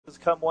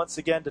come once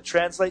again to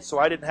translate, so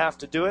I didn't have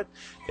to do it.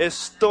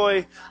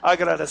 Estoy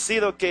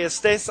agradecido que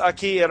estés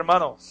aquí,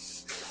 hermano.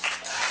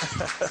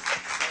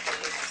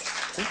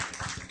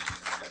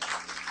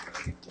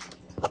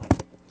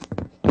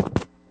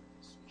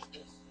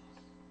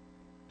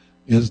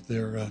 Is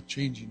they're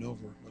changing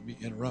over, let me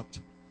interrupt,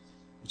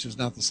 which is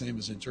not the same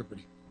as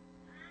interpreting.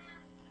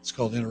 It's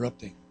called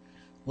interrupting.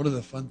 One of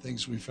the fun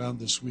things we found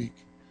this week,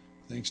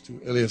 thanks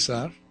to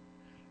Eleazar,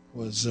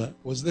 was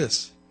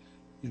this.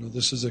 You know,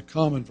 this is a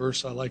common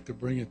verse. I like to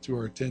bring it to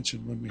our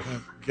attention when we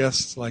have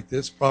guests like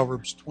this.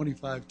 Proverbs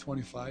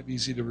 25:25,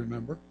 easy to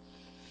remember.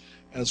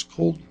 As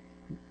cold,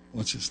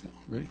 what's this now?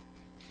 Ready?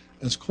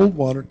 As cold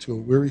water to a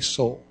weary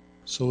soul,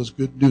 so is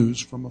good news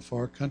from a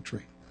far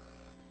country.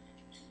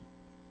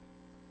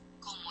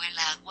 Como el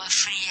agua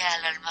fría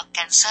al alma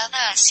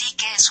cansada, así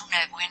que es una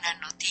buena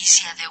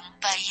noticia de un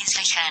país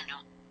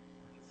lejano.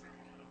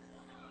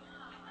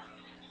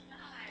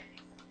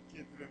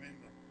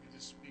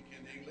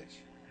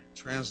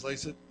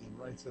 Translates it and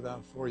writes it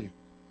out for you.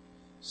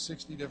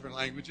 60 different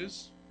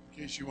languages,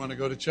 in case you want to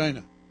go to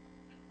China.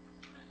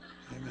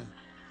 Amen.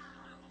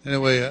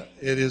 Anyway,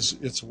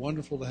 it's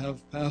wonderful to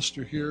have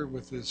Pastor here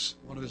with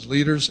one of his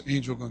leaders,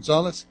 Angel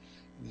Gonzalez,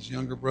 and his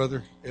younger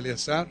brother,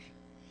 Eleazar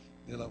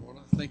de la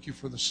Borda. Thank you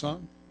for the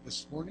song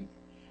this morning.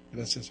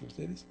 Gracias a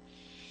ustedes.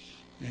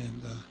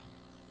 And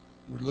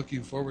we're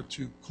looking forward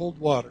to cold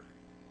water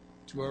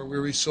to our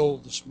weary soul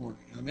this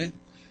morning. Amen.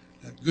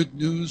 Good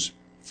news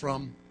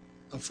from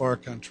a far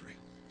country.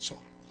 So,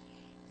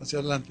 hacia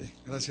adelante.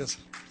 Gracias.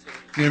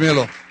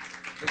 Bienvenido.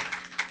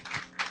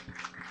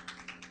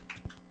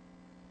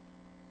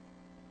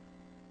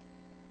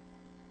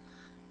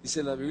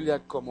 Dice la Biblia,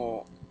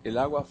 como el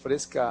agua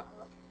fresca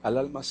al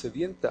alma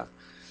sedienta,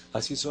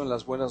 así son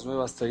las buenas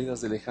nuevas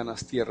traídas de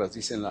lejanas tierras,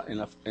 dice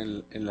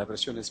en la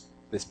versión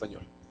de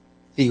español.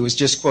 He was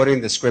just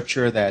quoting the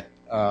scripture that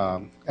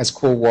as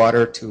cool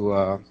water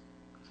to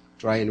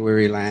dry and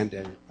weary land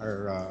and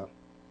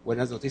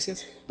buenas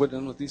noticias.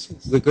 Buenas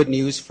noticias. The good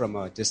news from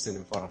a distant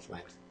and far off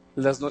land.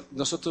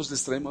 Nosotros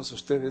les traemos a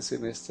ustedes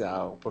en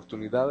esta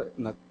oportunidad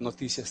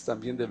noticias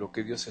también de lo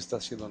que Dios está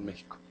haciendo en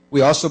México.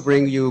 We also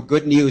bring you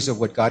good news of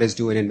what God is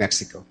doing in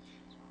Mexico.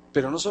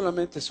 Pero no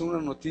solamente son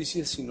una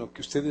noticia, sino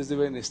que ustedes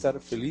deben estar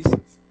felices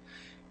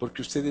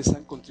porque ustedes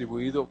han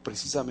contribuido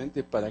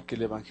precisamente para que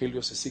el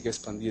evangelio se siga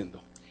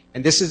expandiendo.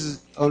 And this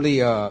is only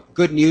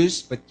good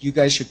news, but you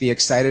guys should be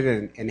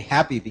excited and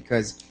happy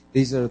because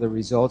these are the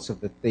results of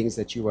the things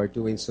that you are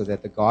doing so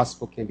that the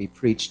gospel can be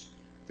preached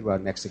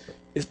throughout Mexico.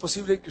 Es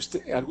posible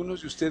que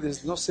algunos de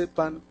ustedes no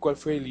sepan cuál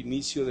fue el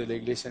inicio de la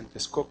iglesia en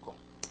Texcoco.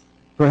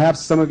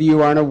 Perhaps some of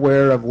you aren't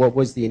aware of what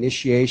was the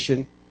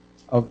initiation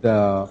of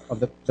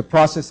the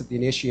process of the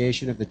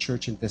initiation of the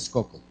church in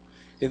Texcoco.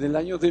 En el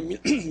año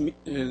en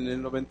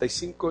el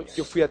 95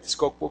 yo fui a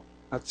Texcoco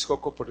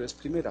por vez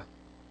primera.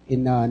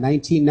 In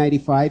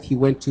 1995, he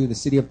went to the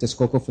city of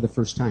Texcoco for the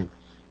first time.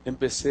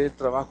 Empecé el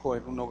trabajo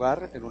en un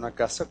hogar, en una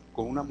casa,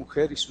 con una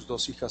mujer y sus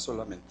 2 hijas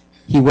solamente.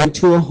 He went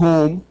to a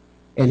home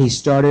and he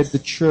started the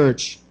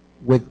church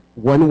with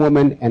one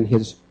woman and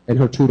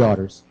her 2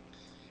 daughters.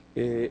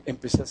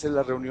 Empecé a hacer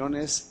las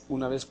reuniones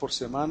una vez por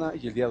semana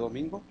y el día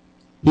domingo.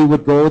 He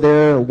would go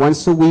there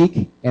once a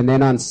week and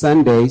then on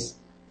Sundays.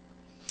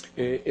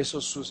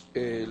 Eso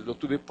lo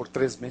tuve por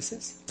 3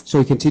 meses. So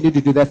he continued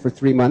to do that for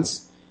 3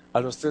 months. A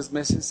los 3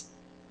 meses,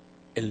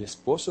 el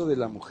esposo de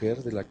la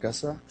mujer de la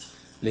casa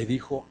le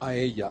dijo a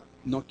ella,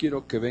 no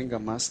quiero que venga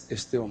más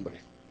este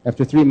hombre.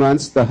 After 3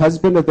 months, the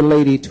husband of the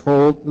lady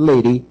told the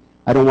lady,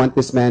 I don't want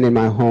this man in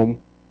my home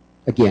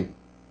again.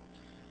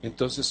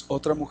 Entonces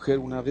otra mujer,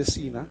 una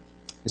vecina,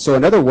 So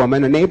another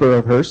woman, a neighbor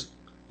of hers,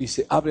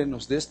 dice,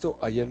 háblenos de esto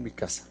allá en mi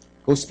casa.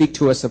 go speak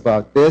to us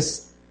about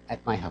this at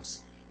my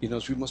house. Y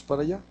nos fuimos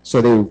para allá.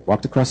 So they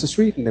walked across the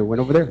street and they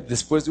went over there.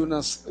 Después de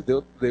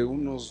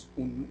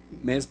un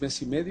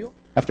mes y medio,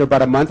 After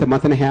about a month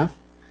and a half,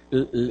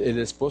 el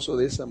esposo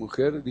de esa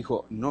mujer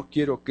dijo, no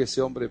quiero que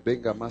ese hombre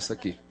venga más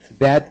aquí.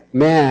 that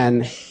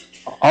man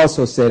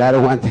also said, I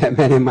don't want that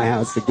man in my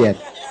house again.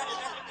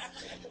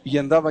 Y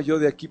andaba yo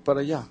de aquí para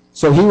allá.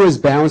 So he was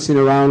bouncing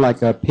around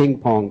like a ping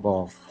pong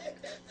ball.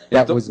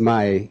 That was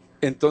my...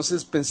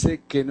 Entonces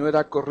pensé que no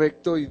era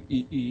correcto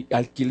y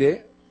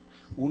alquilé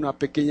una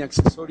pequeña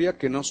accesoria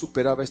que no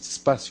superaba este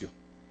espacio.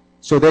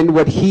 So then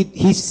what he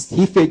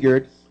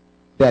figured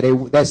that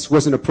this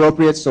wasn't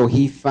appropriate, so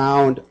he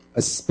found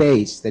a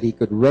space that he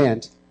could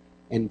rent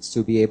and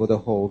to be able to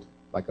hold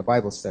like a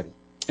Bible study.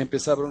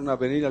 Empezaron a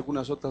venir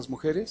algunas otras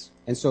mujeres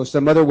And so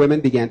some other women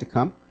began to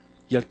come.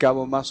 y al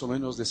cabo más o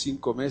menos de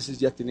 5 meses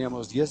ya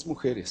teníamos 10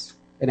 mujeres,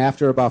 And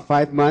after about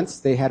 5 months,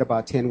 they had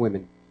about 10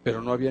 women.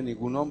 pero no había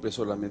ningún hombre,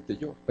 solamente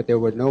yo. But there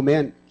were no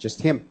men,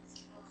 just him.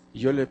 Y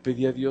yo le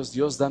pedí a Dios,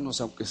 Dios,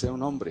 danos aunque sea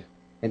un hombre.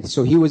 And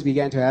so he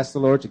began to ask the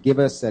Lord to give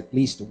us at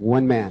least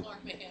one man.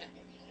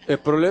 El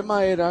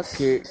problema era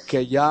que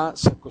allá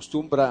se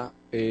acostumbra,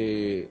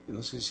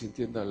 no sé si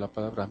entienda la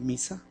palabra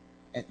misa,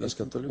 los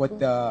católicos.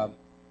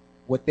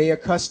 What they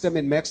accustom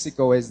in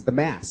Mexico is the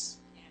Mass.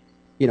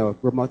 You know,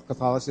 remote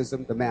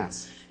Catholicism, the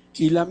Mass.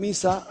 Y la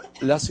misa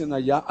la hacen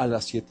allá a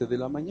las 7 de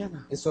la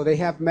mañana. And so they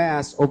have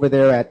mass over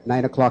there at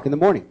 9 o'clock in the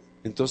morning.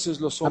 Entonces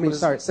los I mean, hombres,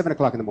 sorry, 7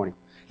 o'clock in the morning.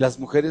 las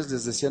mujeres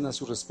les decían a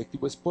su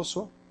respectivo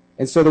esposo,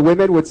 And so the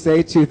women would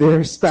say to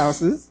their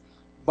spouses,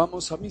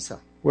 vamos a misa.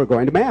 we're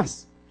going to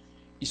mass.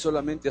 Y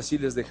solamente así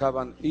les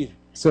dejaban ir.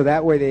 So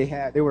that way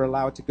they were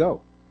allowed to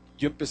go.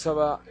 Yo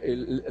empezaba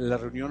la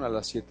reunión a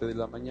las 7 de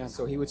la mañana.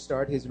 So he would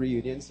start his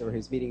reunions or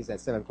his meetings at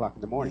 7 o'clock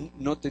in the morning.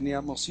 No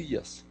teníamos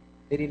sillas.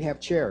 They didn't have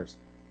chairs.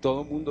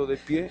 Todo mundo de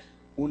pie,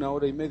 1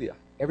 hora y media.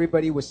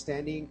 Everybody was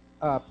standing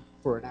up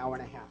for an hour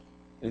and a half.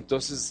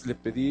 Entonces le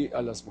pedí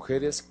a las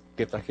mujeres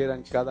que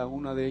trajeran cada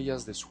una de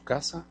ellas de su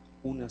casa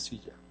una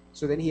silla.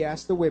 So then he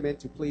asked the women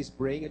to please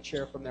bring a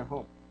chair from their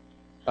home.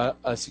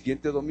 Al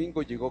siguiente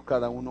domingo llegó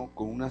cada uno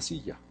con una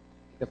silla.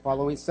 The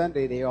following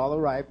Sunday, they all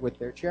arrived with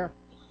their chair.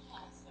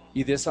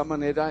 Y de esa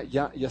manera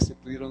ya se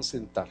pudieron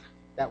sentar.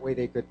 That way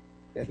they could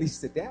at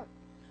least sit down.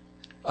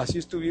 Así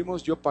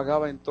estuvimos. Yo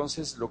pagaba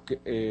entonces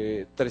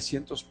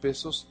 300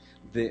 pesos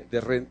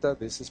de renta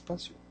de ese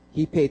espacio.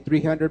 He paid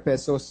 300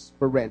 pesos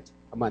for rent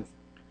a month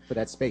for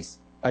that space.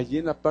 Allí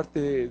en la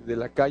parte de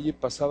la calle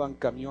pasaban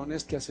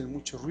camiones que hacen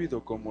mucho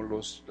ruido, como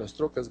las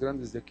trocas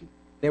grandes de aquí.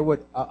 There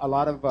would a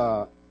lot of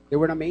they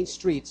were on a main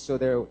street, so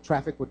their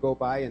traffic would go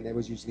by, and there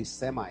was usually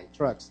semi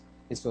trucks,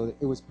 and so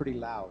it was pretty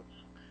loud.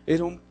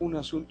 Era un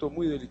asunto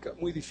muy delicado,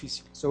 muy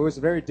difícil. So it was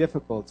very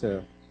difficult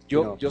to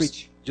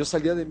preach. Yo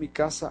salía de mi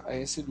casa a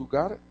ese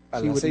lugar a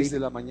He las would 6 leave- de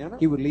la mañana,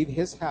 He would leave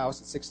his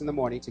house at 6 in the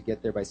morning to get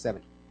there by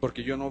 7,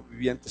 porque yo no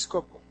vivía en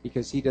Texcoco.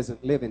 because he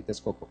doesn't live in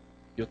Texcoco.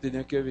 Yo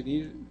tenía que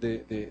venir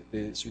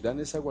de Ciudad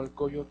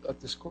Nezahualcóyotl a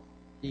Texcoco.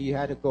 He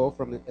had to go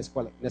from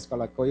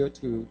Nescalacoyo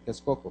to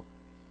Texcoco.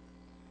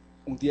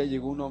 Un día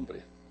llegó un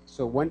hombre,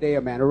 So one day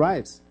a man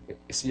arrives,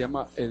 que se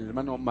llama el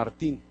hermano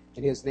Martín.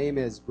 and his name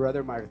is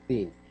Brother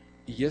Martin.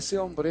 Y ese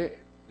hombre,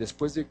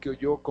 después de que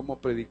oyó cómo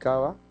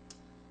predicaba,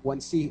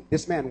 Once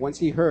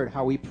he heard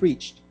how he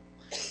preached,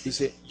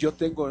 dice, yo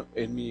tengo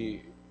en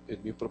mi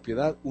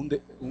propiedad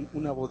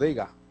una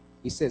bodega.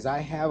 he says, I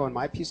have on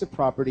my piece of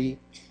property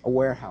a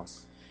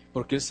warehouse,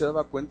 Porque él se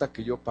daba cuenta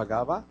que yo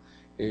pagaba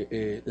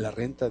la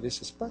renta de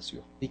ese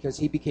espacio. because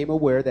he became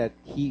aware that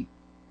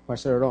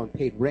Pastor Aaron,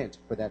 paid rent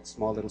for that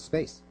small little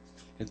space.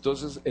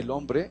 Entonces el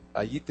hombre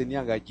allí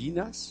tenía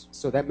gallinas,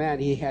 So that man,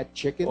 he had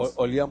chickens.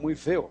 olía muy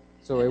feo.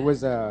 So it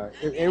was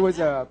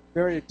a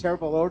very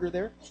terrible odor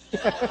there.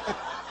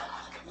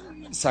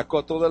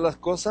 Sacó todas las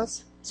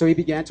cosas So he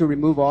began to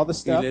remove all the y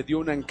stuff. le dio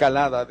una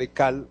encalada de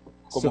cal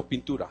como So-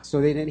 pintura.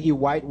 So then he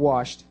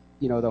whitewashed,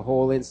 the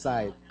whole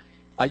inside.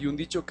 Hay un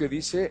dicho que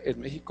dice en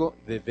México,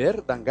 de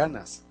ver dan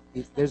ganas.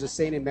 There's a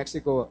saying in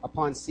Mexico,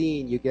 upon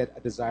seeing, you get a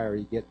desire,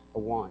 you get a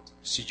want.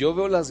 Si yo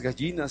veo las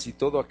gallinas y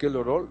todo aquel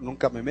olor,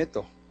 nunca me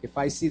meto. If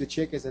I see the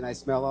chickens and I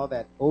smell all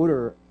that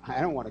odor,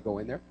 I don't want to go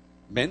in there.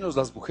 Menos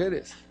las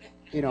mujeres.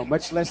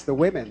 Much less the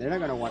women. They're not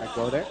going to want to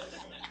go there.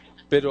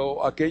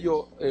 Pero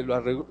aquello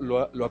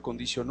lo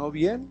acondicionó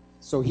bien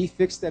So he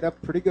fixed that up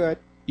pretty good,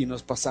 y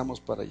nos pasamos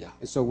para allá.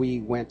 and so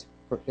we went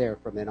there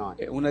from then on.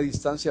 Una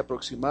distancia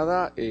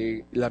aproximada,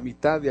 la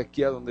mitad de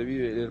aquí a donde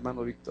vive el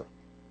hermano Víctor.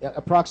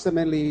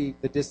 Approximately,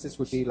 the distance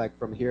would be like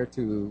from here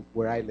to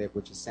where I live,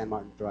 which is San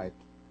Martin Drive.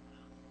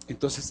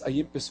 Entonces ahí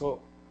empezó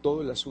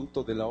todo el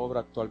asunto de la obra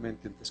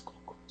actualmente en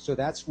Texcoco. So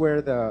that's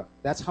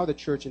how the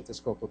church in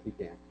Texcoco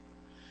began.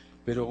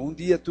 Pero un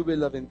día tuve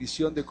la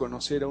bendición de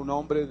conocer a un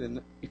hombre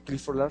de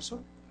Clifford Larson.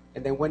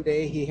 And then one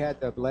day he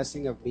had the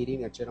blessing of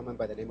meeting a gentleman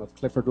by the name of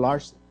Clifford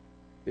Larson.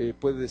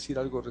 ¿Puede decir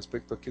algo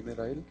respecto a quién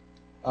era él?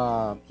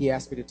 He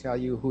asked me to tell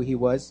you who he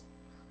was.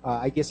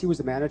 I guess he was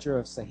the manager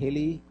of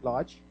Saheli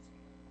Lodge,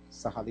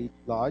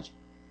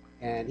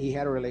 and he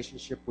had a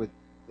relationship with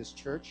this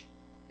church.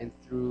 And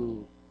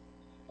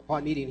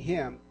upon meeting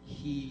him,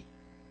 he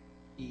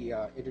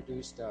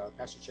introduced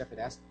Pastor Jeff and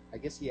asked. I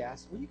guess he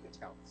asked, "Well, you can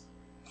tell us."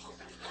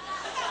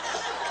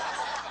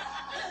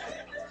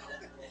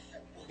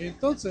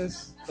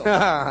 Entonces,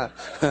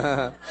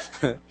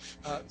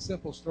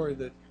 simple story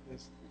that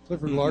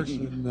Clifford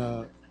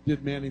Larson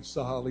did manage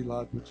Sahali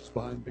Lodge, which is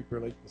behind Big Bear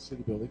Lake, the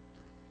city building,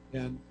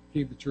 and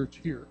came to church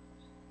here,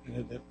 and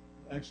had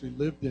actually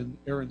lived in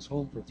Aaron's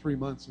home for 3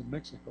 months in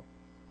Mexico.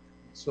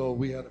 So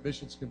we had a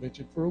missions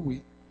convention for a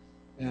week,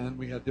 and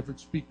we had different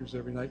speakers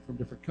every night from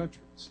different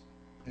countries.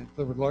 And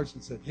Clifford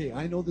Larson said, "Hey,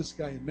 I know this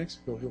guy in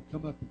Mexico. He'll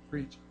come up and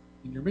preach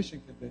in your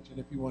mission convention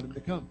if you want him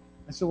to come."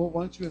 I said, "Well,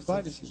 why don't you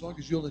invite him as long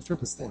as you'll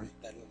interpret for him?"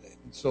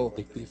 And so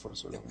De Clifford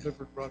solamente.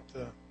 Clifford brought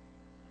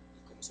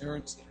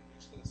Aaron.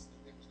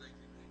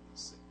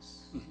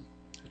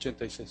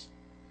 86.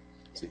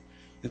 Sí.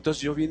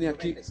 Entonces yo vine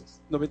aquí,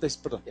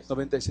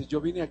 96.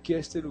 Yo vine aquí a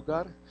este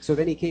lugar So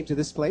then he came to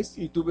this place,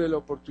 y tuve la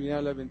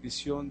oportunidad, la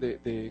bendición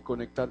de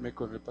conectarme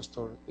con el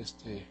pastor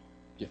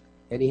Jeff.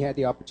 and he had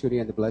the opportunity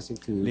and the blessing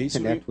to Le hizo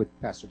connect un- with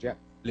Pastor Jeff.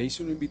 Le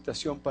hice una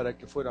invitación para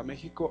que fuera a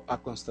México a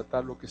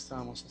constatar lo que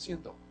estábamos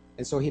haciendo.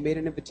 And so he made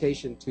an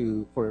invitation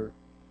for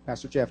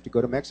Pastor Jeff to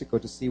go to Mexico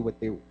to see what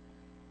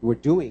were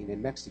doing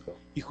in Mexico.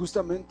 Y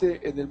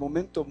justamente en el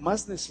momento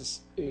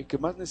que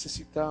más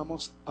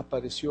necesitábamos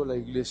apareció la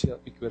iglesia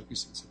Big Bear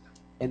Christian Center.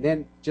 And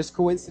then, just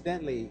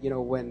coincidentally,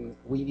 when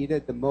we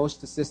needed the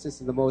most assistance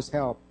and the most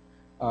help,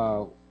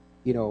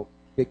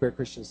 Big Bear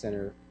Christian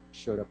Center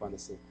showed up on the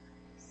scene.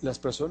 Las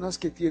personas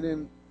que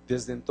tienen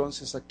desde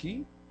entonces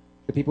aquí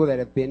The people that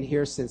have been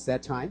here since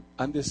that time,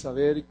 han de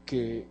saber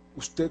que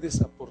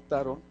ustedes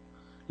aportaron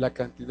la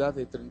cantidad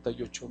de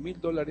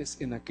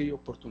 $38,000 en aquella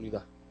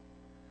oportunidad.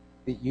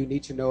 that you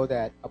need to know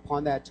that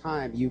upon that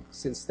time,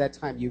 since that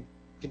time, you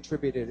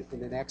contributed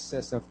in an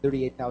excess of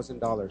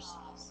 $38,000.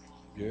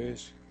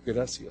 Yes,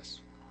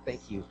 gracias. Thank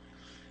you.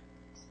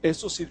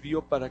 Eso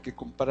sirvió para que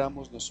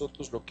compráramos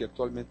nosotros lo que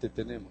actualmente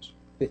tenemos.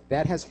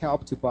 That has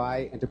helped to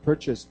buy and to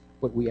purchase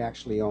what we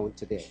actually own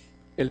today.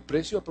 El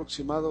precio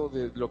aproximado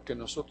de lo que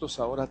nosotros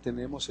ahora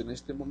tenemos en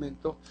este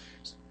momento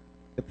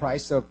The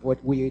price of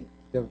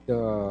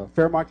the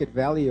fair market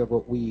value of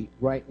what we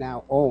right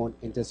now own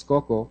in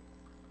Texcoco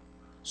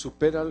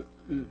supera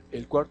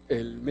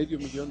el medio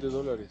millón de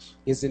dólares.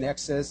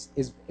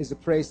 is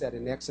appraised at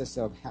in excess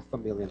of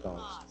 $500,000.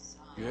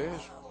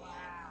 Yes.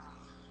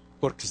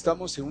 Porque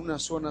estamos en una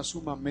zona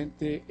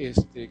sumamente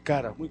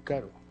cara, muy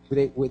caro.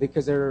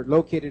 Because they're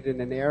located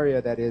in an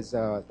area that is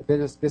a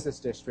business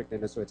district,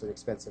 and so it's an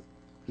expensive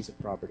piece of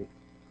property.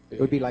 It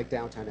would be like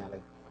downtown LA.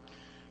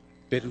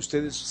 Pero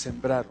ustedes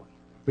sembraron.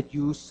 But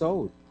you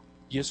sowed,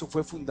 Y eso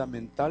fue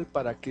fundamental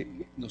para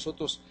que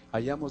nosotros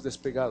hayamos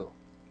despegado.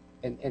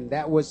 and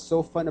that was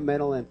so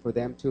fundamental and for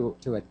them to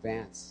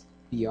advance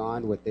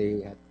beyond what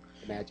they had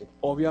imagined.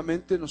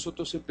 Obviamente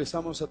nosotros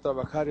empezamos a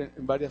trabajar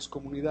en varias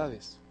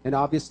comunidades. And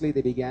obviously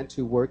they began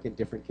to work in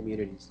different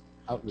communities,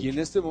 Y outreach. en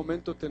este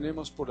momento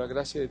tenemos, por la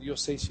gracia de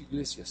Dios, 6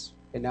 iglesias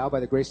And now by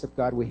the grace of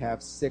God we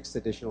have 6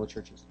 additional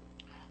churches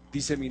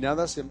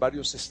diseminadas en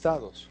varios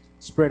estados.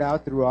 spread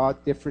out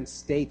throughout different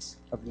states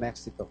of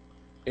Mexico.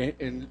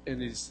 En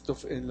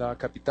la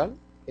capital,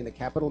 In the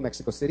capital,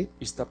 Mexico City,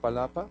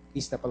 Iztapalapa,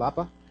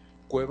 Iztapalapa,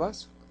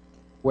 Cuevas,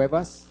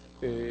 Cuevas.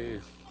 eh,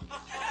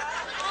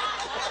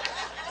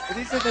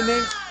 These are the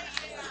names.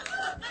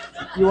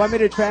 You want me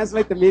to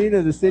translate the meaning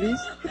of the cities?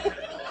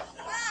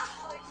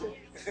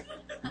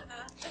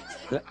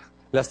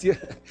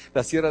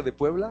 la Sierra de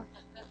Puebla,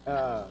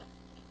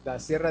 La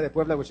Sierra de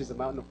Puebla, which is the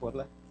mountain of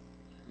Puebla.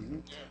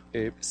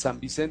 San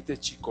Vicente,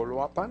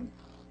 Chicoloapan,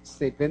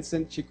 St.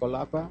 Vincent,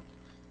 Chicolapa.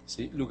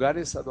 ¿sí?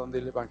 Lugares a donde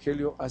el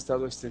Evangelio ha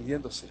estado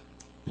extendiéndose.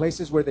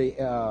 Places where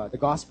the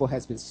gospel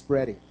has been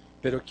spreading.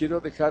 Pero quiero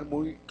dejar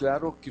muy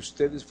claro que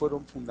ustedes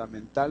fueron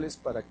fundamentales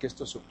para que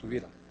esto se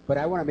obtuviera. But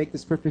I want to make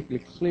this perfectly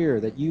clear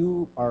that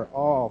you are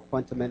all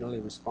fundamentally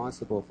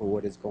responsible for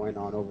what is going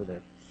on over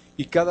there.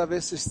 Y cada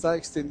vez se está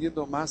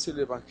extendiendo más el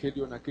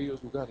Evangelio en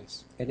aquellos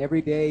lugares. And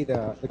every day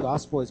the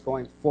gospel is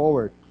going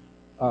forward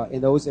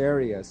in those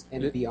areas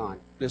and beyond.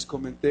 Les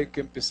comenté que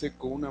empecé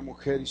con una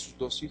mujer y sus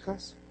 2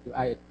 hijas.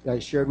 I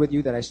shared with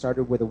you that I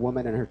started with a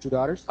woman and her 2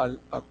 daughters.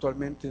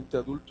 Actualmente entre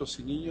adultos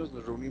y niños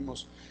nos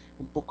reunimos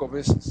un poco a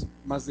veces,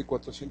 más de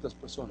 400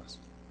 personas.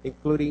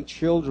 Including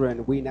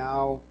children, we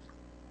now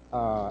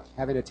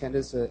have in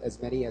attendance as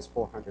many as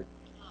 400.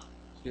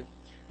 ¿Sí?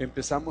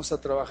 Empezamos a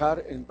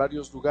trabajar en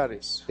varios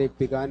lugares. They've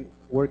begun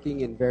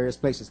working in various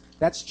places.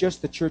 That's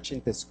just the church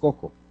in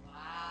Texcoco.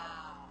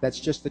 That's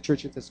just the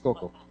church in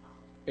Texcoco.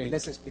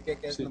 Les expliqué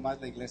que es Sí. nomás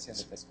la iglesia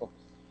de Texcoco.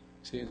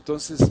 Sí,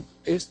 entonces,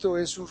 esto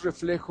es un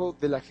reflejo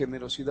de la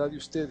generosidad de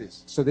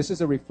ustedes. So this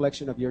is a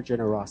reflection of your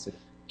generosity.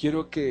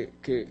 Quiero que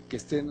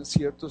estén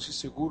ciertos y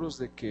seguros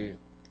de que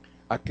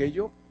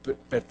aquello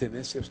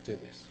pertenece a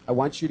ustedes. I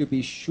want you to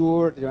be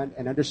sure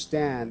and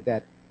understand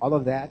that all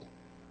of that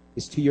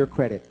is to your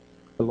credit,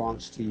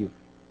 belongs to you.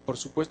 Por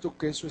supuesto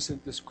que eso es en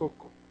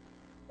Texcoco.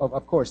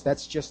 Of course,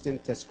 that's just in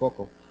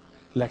Texcoco.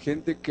 La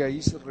gente que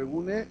ahí se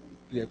reúne,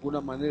 de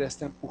alguna manera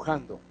está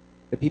empujando.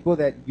 The people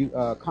that you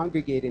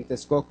congregate in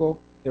Texcoco,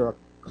 they're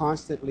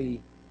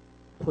constantly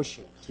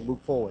pushing to move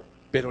forward.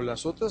 Pero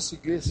las otras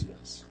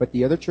iglesias But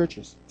the other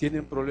churches,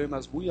 tienen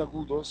problemas muy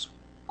agudos,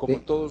 como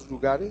en todos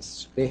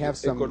lugares, they have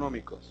some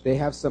económicos. They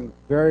have some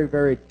very,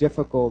 very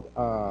difficult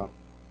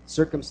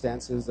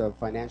circumstances of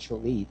financial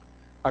need.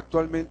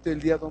 Actualmente,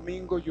 el día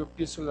domingo, yo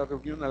empiezo la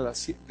reunión a las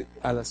 7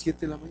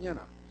 de la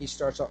mañana. He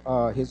starts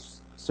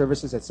his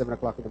services at 7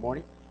 o'clock in the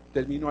morning,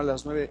 Termino a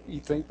las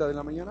 9:30 de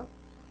la mañana.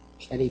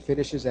 and he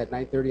finishes at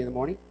 9:30 in the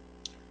morning.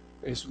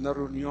 Es una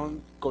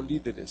reunión con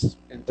líderes.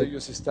 Entre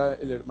ellos está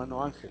el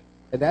hermano Ángel.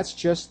 And that's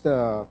just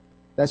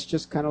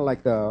kind of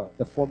like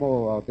the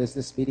formal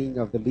business meeting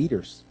of the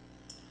leaders.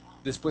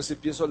 Después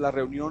empiezo la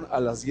reunión a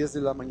las 10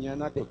 de la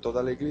mañana con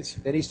toda la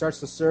iglesia. Then he starts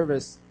the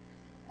service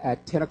at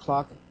 10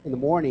 o'clock in the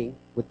morning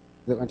with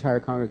the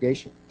entire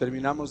congregation.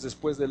 Terminamos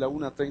después de la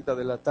 1:30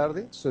 de la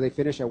tarde So they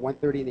finish at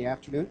 1:30 in the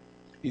afternoon,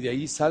 y de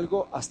ahí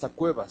salgo hasta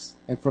Cuevas.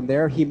 and from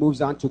there he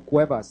moves on to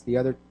Cuevas,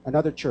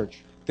 another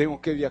church. Tengo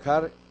que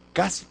viajar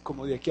casi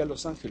como de aquí a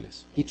Los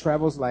Ángeles He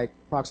travels like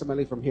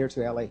approximately from here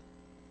to LA.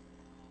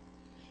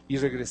 y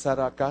regresar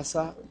a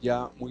casa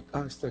ya muy...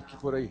 está aquí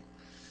por ahí.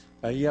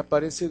 Ahí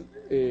aparecen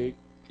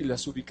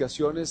las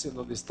ubicaciones en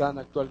donde están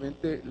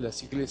actualmente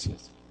las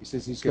iglesias. He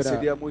says he's Que gonna.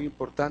 sería muy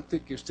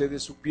importante que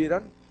ustedes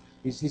supieran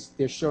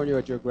They're showing you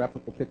a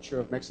geographical picture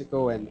of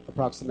Mexico and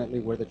approximately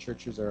where the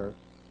churches are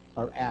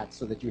at,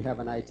 so that you have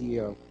an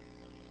idea of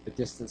the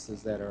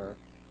distances that are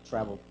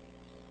traveled.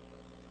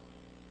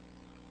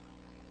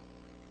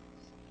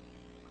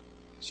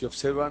 si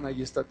observan,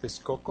 ahí está You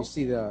Texcoco.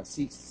 see the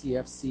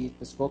CFC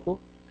Texcoco.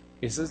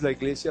 Esa es la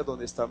iglesia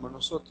donde estamos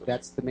nosotros.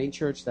 That's the main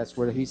church. That's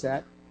where he's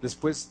at.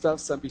 Después está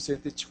San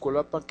Vicente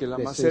Chicolapa, que es la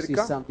This más is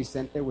cerca, San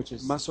Vicente, which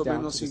is más o down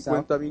menos to the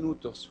 50 south,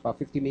 minutos. about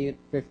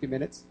 50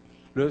 minutes.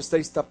 Luego está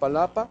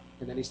Iztapalapa,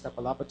 And then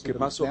Iztapalapa to que the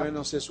más o left,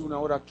 menos es 1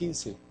 hora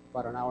 15.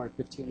 about an hour and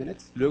 15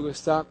 minutes. Luego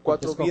está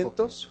Cuatro Texcoco.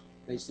 Vientos,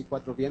 Then you see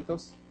Cuatro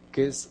Vientos.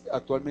 que es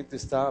actualmente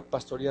está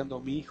pastoreando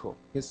mi hijo.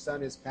 His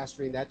son is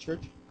pastoring that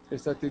church.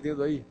 Está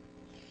atendiendo ahí.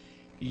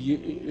 Y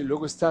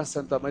luego está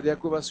Santa María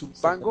Cueva Santa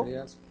Zumpango.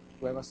 Maria's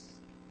Cuevas,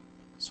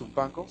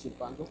 Zumpango.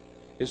 Zumpango.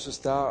 Eso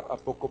está a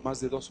poco más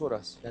de 2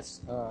 horas.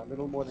 That's a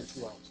little more than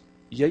 2 hours.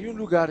 Y hay un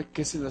lugar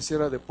que es en la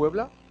Sierra de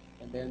Puebla.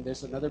 And then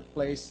there's another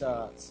place,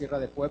 Sierra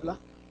de Puebla,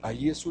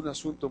 Allí es un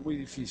asunto muy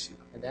difícil.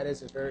 and that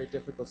is a very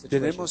difficult situation.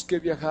 Tenemos que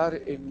viajar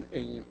en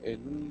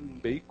un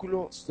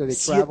vehículo So they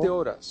 7 travel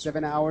horas.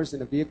 7 hours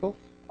in a vehicle,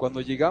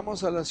 Cuando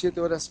llegamos a las 7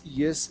 horas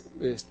y es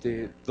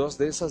 2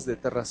 de esas de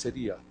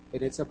terracería,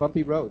 and it's a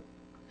bumpy road.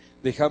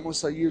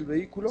 dejamos ahí el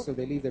vehículo So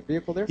they leave their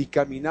vehicle there. y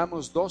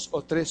caminamos 2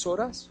 o 3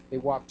 horas They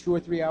walk 2 or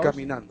 3 hours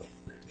caminando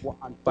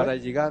on para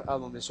foot llegar a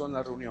donde son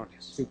las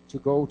reuniones. to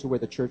go to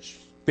where the church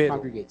Pero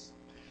congregates.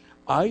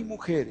 hay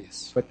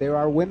mujeres But there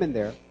are women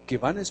there que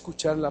van a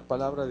escuchar la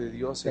palabra de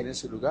Dios en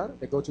ese lugar,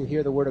 that go to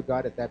hear the word of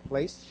God at that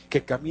place,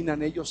 que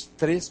caminan ellos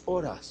 3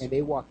 horas and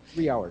they walk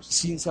 3 hours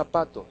sin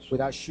zapatos.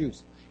 without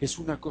shoes. Es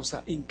una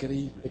cosa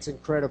increíble. It's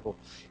incredible.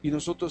 Y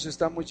nosotros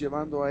estamos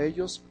llevando a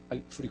ellos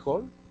al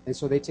frijol And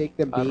so they take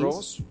them beans,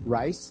 Arroz.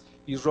 rice,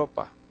 y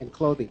ropa. and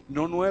clothing.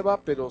 No nueva,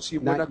 pero sí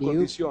en buenas Not new,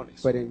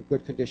 condiciones. but in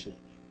good condition.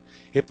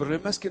 El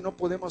problema es que no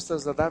podemos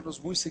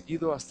trasladarnos muy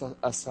seguido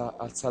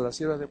hasta la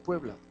Sierra de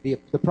Puebla. The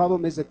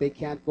problem is that they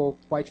can't go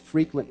quite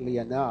frequently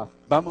enough to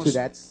Vamos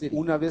that city.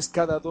 una vez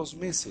cada 2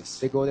 meses.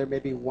 They go there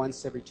maybe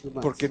once every 2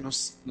 months. Porque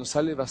nos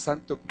sale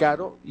bastante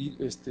caro y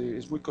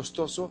es muy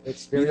costoso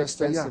It's ir very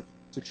hasta allá.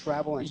 expensive to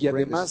travel and Y to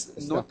bring además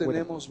this no stuff with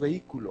them. tenemos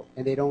vehículo.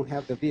 And they don't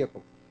have the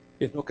vehicle.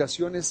 En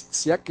ocasiones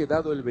se ha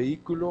quedado el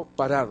vehículo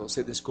parado,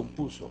 se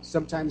descompuso.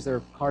 Sometimes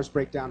their cars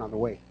break down on the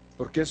way.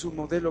 Porque es un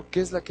modelo.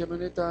 ¿Qué es la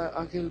camioneta,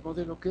 Ángel? ¿El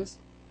modelo qué es?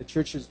 The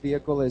church's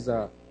vehicle is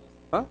 ¿Ah?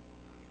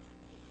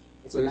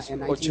 it's Pues, a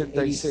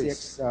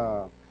 1986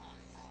 van.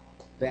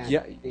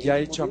 ¿Ya The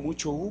echa Angel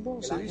mucho humo?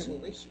 ¿El ¿Se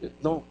Ángel dice?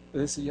 No,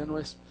 ese ya no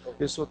es.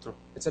 Es otro.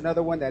 It's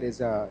another one that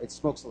is it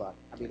smokes a lot.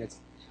 I mean, it's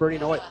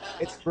burning oil.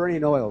 It's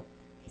burning oil.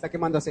 Está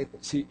quemando aceite.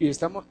 Sí, y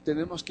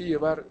tenemos que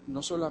llevar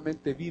no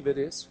solamente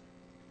víveres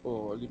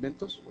o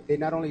alimentos, They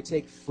not only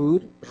take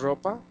food,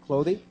 ropa,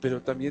 clothing,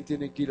 pero también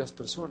tienen que ir las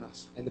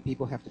personas. and the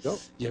people have to go.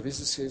 Y a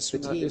veces es The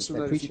una, team es una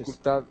that preaches.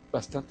 dificultad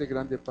bastante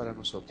grande para And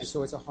nosotros.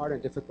 so it's a hard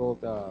and difficult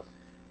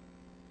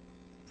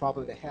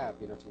problem to have,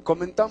 to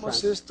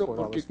Comentamos esto transport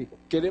all porque those people.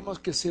 queremos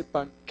que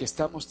sepan que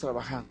estamos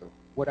trabajando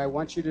What I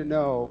want you to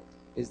know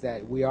is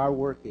that we are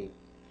working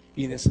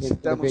y in the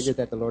necesitamos, vineyard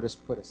that the Lord has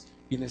put us.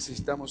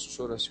 sus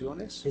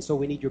oraciones And so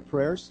we need your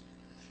prayers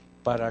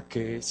para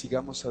que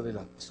sigamos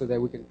adelante. so that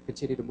we can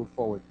continue to move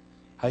forward.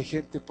 Hay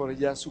gente por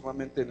allá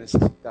sumamente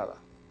necesitada.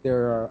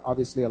 There are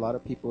obviously a lot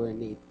of people in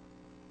need.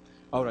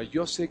 Ahora,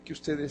 yo sé que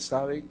ustedes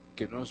saben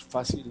que no es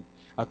fácil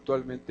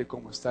actualmente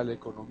cómo está la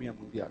economía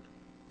mundial.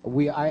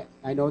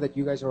 I know that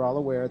you guys are all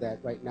aware that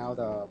right now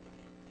the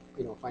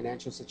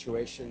financial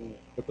situation,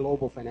 the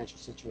global financial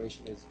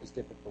situation is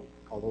difficult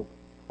all over.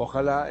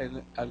 Ojalá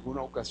en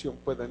alguna ocasión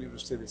puedan ir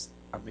ustedes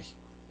a México,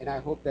 And I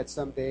hope that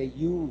someday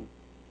you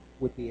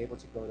would be able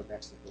to go to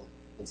Mexico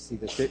and see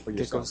this for que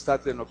yourself,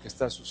 constaten lo que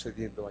está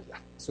sucediendo allá.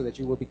 so that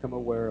you will become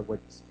aware of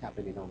what's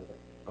happening over there.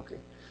 Okay.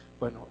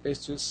 Bueno,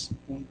 esto es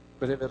un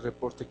breve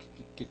reporte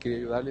que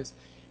quería darles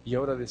y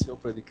ahora deseo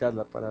predicar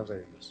la palabra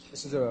de Dios.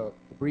 This is a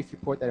brief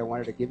report that I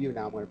wanted to give you.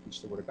 Now I'm going to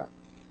preach the Word of God.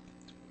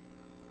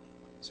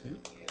 ¿Sí?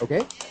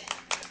 Okay?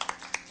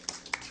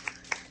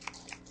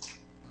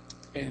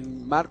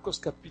 En Marcos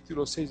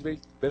capítulo 6,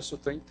 verso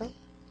 30,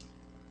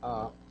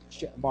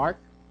 Mark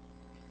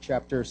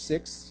chapter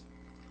 6,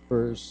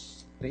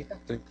 verse 30.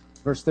 30.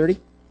 Verse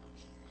 30.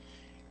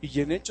 Y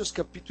en Hechos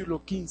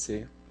capítulo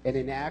 15, And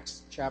in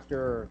Acts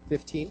chapter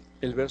 15,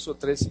 el verso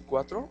 3 y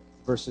 4,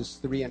 verses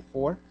 3 and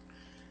 4,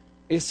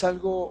 es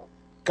algo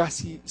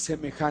casi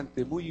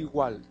semejante, muy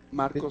igual.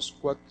 Marcos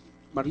 4,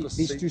 Marcos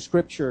these 6. two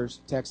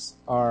scriptures texts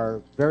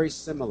are very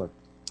similar.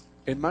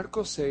 En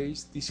Marcos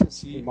 6 dice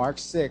así, In Mark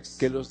 6,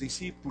 que los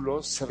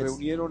discípulos se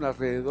reunieron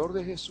alrededor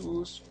de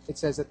Jesús it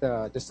says that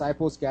the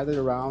disciples gathered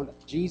around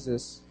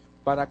Jesus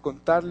para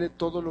contarle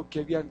todo lo que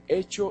habían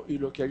hecho y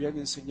lo que habían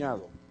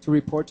enseñado. to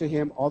report to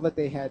him all that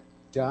they had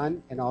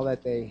done and all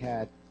that they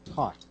had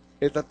taught.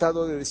 He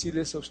tratado de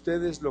decirles a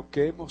ustedes lo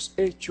que hemos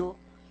hecho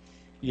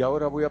Y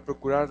ahora voy a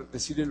procurar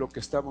decirle lo que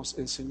estamos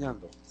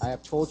enseñando. I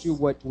have told you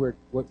what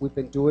we've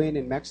been doing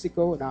in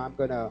Mexico. Now I'm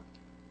going to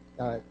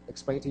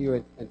explain to you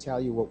and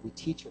tell you what we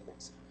teach in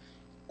Mexico.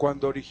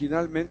 Cuando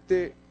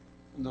originalmente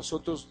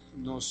nosotros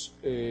nos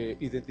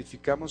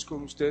identificamos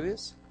con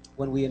ustedes,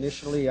 When we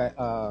initially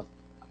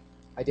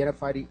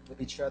identified with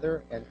each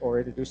other or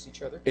introduced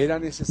each other, era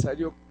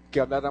necesario que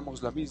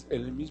habláramos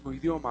el mismo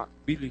idioma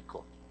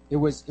bíblico. it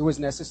was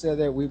necessary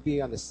that we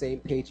be on the same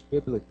page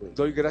biblically.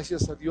 Doy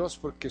gracias a Dios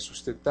porque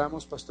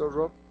sustentamos, Pastor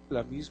Rob,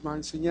 la misma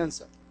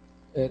enseñanza.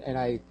 And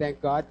I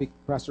thank God,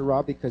 Pastor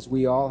Rob, because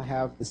we all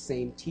have the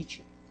same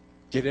teaching.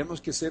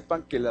 Queremos que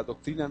sepan que la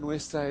doctrina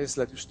nuestra es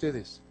la de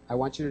ustedes. I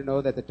want you to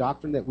know that the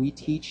doctrine that we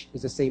teach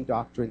is the same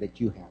doctrine that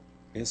you have.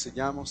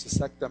 Enseñamos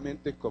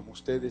exactamente como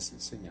ustedes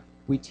enseñan.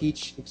 We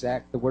teach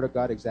the Word of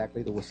God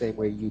exactly the same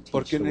way you teach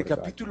Porque the en el Word of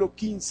God. capítulo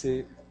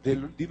 15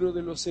 del libro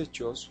de los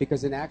Hechos,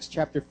 Because in Acts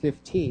chapter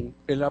 15,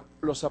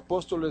 los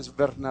apóstoles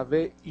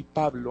Bernabé y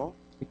Pablo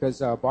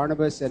because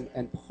Barnabas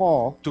and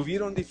Paul,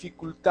 tuvieron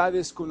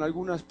dificultades con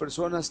algunas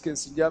personas que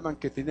enseñaban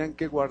que tenían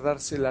que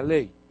guardarse la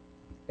ley.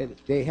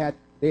 they had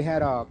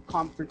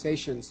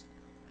confrontations.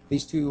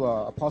 These two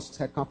apostles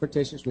had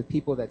confrontations with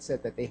people that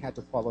said that they had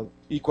to follow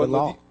Y the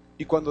law.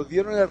 cuando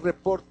dieron el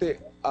reporte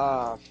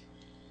a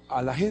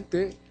la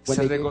gente, When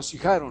se they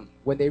regocijaron.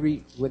 When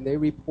they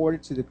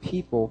reported to the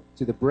people,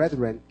 to the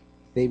brethren,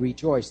 they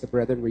rejoiced. The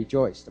brethren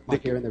rejoiced upon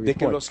hearing the De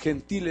que report. los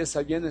gentiles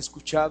habían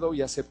escuchado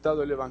y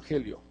aceptado el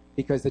evangelio.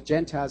 Because the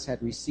Gentiles had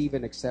received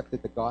and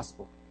accepted the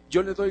gospel.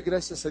 Yo le doy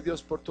gracias a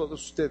Dios por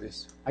todos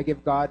ustedes. I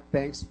give God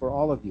thanks for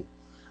all of you.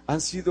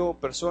 Han sido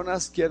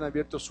personas que han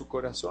abierto su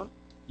corazón,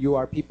 You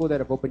are people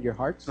that have opened your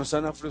hearts. nos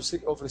han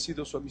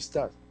ofrecido su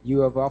amistad.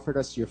 You have offered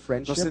us your Nos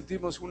friendship.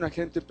 sentimos una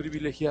gente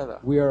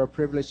privilegiada, We are a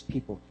privileged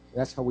people.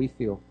 That's how we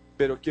feel.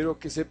 pero quiero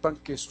que sepan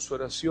que sus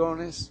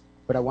oraciones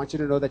But I want you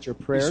to know that your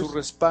y prayers su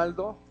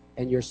respaldo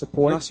and your no ha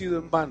support sido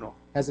en vano.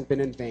 hasn't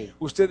been in vain.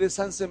 Ustedes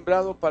han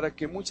sembrado para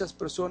que muchas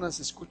personas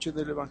escuchen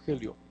el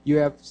evangelio. You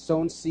have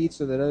sown seeds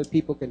so that other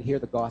people can hear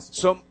the gospel.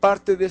 Son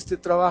parte de este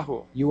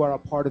trabajo. You are a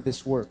part of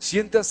this work.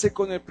 Siéntase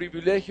con el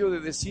privilegio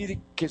de decir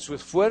que su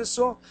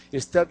esfuerzo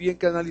está bien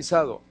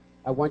canalizado.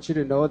 I want you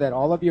to know that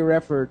all of your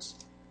efforts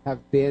have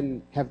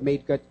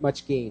made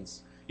much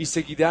gains, Y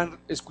seguirán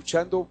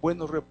escuchando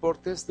buenos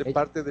reportes de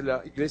parte de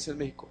la Iglesia en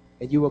México.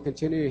 and you will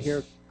continue to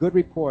hear good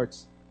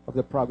reports of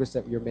the progress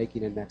that you're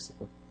making in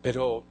Mexico.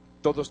 Pero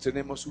todos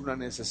tenemos una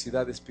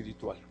necesidad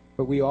espiritual.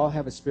 But we all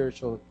have a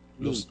spiritual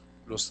need.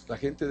 La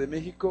gente de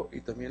México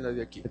y también la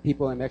de aquí. The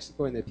people in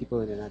Mexico and the people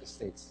in the United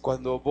States.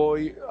 Cuando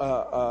voy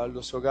a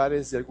los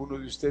hogares de algunos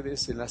de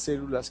ustedes en las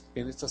células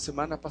en esta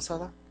semana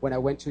pasada, When I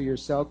went to your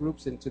cell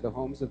groups and to the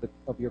homes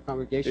of your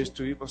congregation,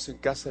 estuvimos en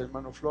casa del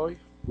hermano Floyd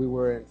we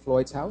were in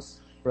Floyd's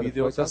house, y Brother de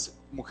Floyd's house, otras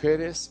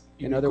mujeres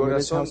y In mi other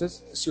women's corazón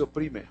houses? se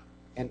oprime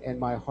and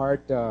my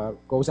heart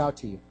goes out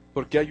to you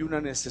porque hay una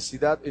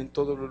necesidad en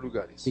todos los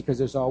lugares. because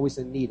there's always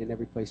a need in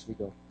every place we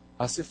go.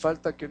 Hace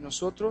falta que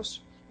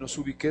nosotros nos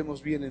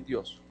ubiquemos bien en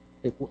Dios.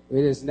 It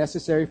is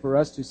necessary for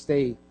us to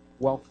stay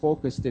well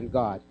focused in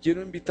God.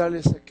 Quiero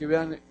invitarles a que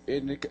vean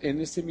en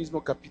este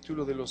mismo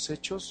capítulo de los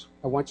Hechos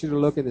I want you to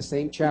look in the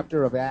same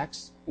chapter of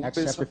Acts, un, Acts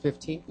pensa- chapter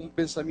 15, un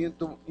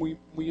pensamiento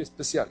muy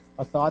especial.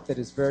 a thought that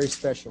is very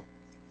special.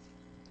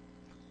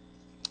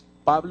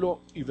 Pablo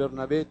y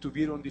Bernabé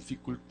tuvieron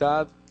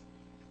dificultad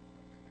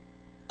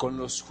con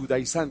los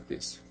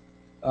judaizantes.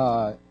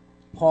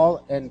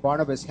 Paul and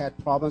Barnabas had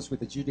problems with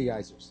the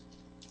Judaizers.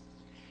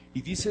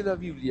 Y dice la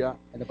Biblia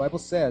And the Bible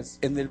says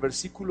en el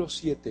versículo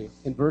 7,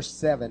 in verse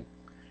 7,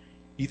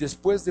 y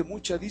después de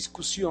mucha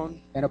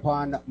discusión, and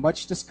upon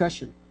much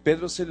discussion,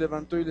 Pedro se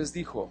levantó y les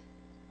dijo,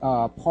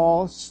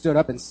 Paul stood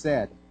up and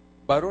said,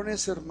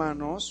 varones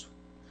hermanos,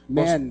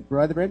 Men,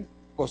 brethren,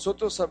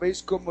 vosotros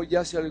sabéis cómo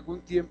ya hace algún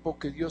tiempo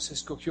que Dios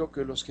escogió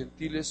que los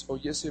gentiles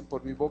oyesen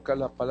por mi boca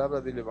la palabra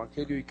del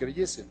Evangelio y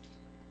creyesen.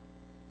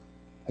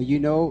 you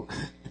know,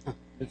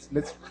 let's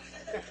Brethren,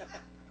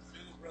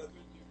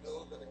 you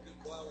know that a good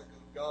while ago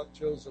God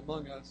chose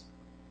among us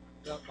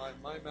that by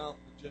my mouth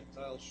the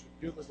Gentiles should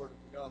hear the word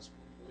of the gospel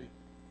and believe.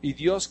 Y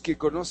Dios, que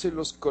conoce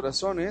los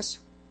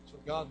corazones, So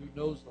God, who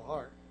knows the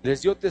heart,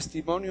 les dio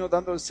testimonio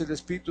dándoles el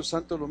Espíritu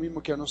Santo lo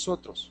mismo que a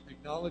nosotros.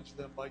 acknowledged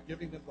them by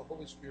giving them the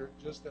Holy Spirit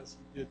just as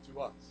he did to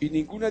us. Y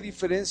ninguna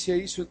diferencia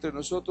hizo entre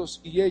nosotros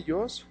y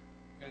ellos,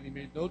 And he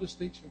made no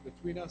distinction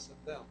between us and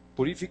them,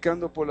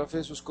 purificando por la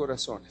fe sus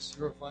corazones.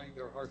 purifying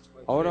their hearts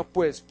by Ahora faith.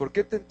 pues, ¿por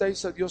qué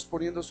tentáis a Dios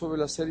poniendo sobre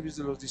la cerviz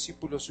de los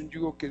discípulos un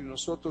yugo que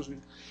nosotros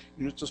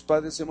y nuestros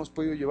padres hemos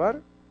podido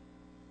llevar?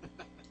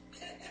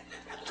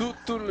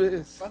 Tú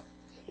lees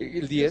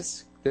el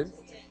 10. ¿ten?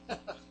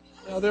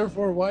 Now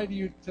therefore, why do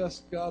you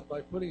test God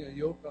by putting a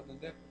yoke on the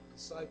neck of the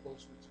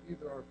disciples which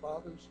neither our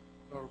fathers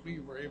nor we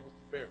were able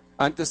to bear?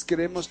 Antes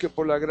creemos que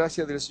por la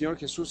gracia del Señor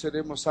Jesús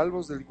seremos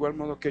salvos del igual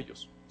modo que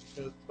ellos.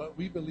 But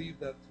we believe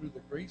that through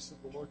the grace of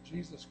the Lord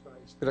Jesus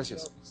Christ, we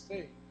Gracias. shall be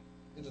saved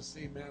in the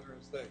same manner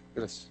as they.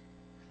 Gracias.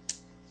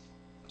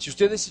 Si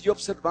ustedes y yo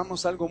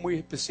observamos algo muy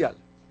especial,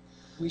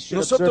 we should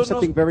observe Nosotros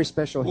something very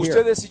special here.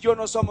 ustedes y yo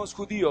no somos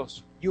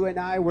judíos, You and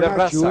I, we're de not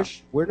raza.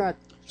 Jewish. We're not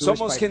Jewish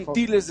somos by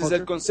gentiles desde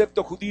el culture.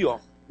 concepto judío.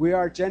 We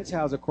are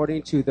Gentiles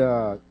according to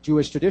the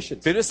Jewish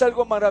traditions. Pero es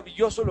algo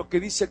maravilloso lo que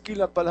dice aquí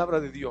la palabra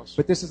de Dios.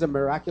 But this is a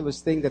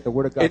miraculous thing that the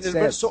Word of God En el says.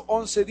 verso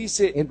 11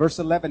 dice, In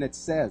verse 11 it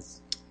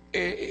says,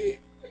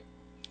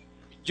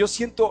 yo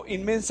siento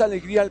inmensa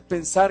alegría al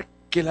pensar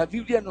que la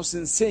Biblia nos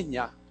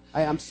enseña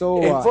I am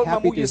so en forma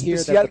happy muy to hear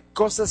especial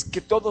cosas que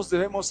todos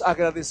debemos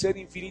agradecer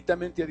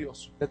infinitamente a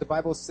Dios. that the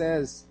Bible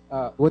says,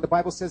 what the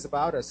Bible says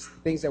about us,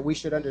 things that we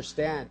should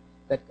understand,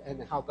 that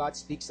and how God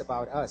speaks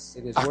about us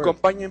in His Word.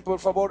 Acompañen por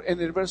favor,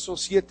 en el verso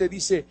 7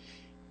 dice,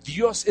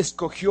 Dios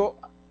escogió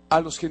a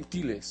los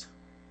gentiles.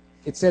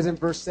 It says in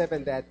verse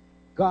 7 that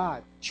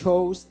God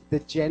chose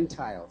the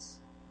Gentiles.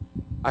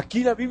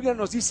 Aquí la Biblia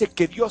nos dice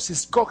que Dios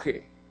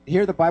escoge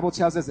Here the Bible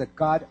tells us that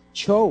God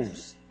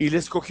chose, y le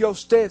escogió a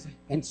usted,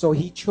 and so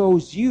He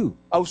chose you,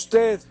 a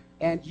usted,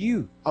 and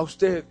you, a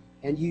usted.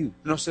 and you.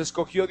 Nos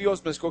escogió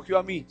Dios, me escogió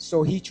a mí.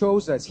 So He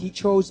chose us. He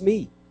chose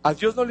me. A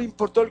Dios no le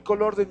importó el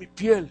color de mi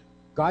piel.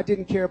 God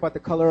didn't care about the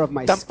color of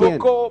my skin.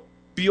 Tampoco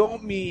vio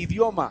mi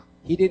idioma.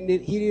 He didn't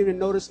even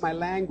notice my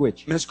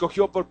language. Me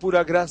escogió por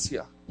pura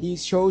gracia. He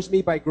chose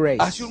me by grace.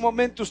 Hace un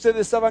momento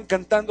ustedes estaban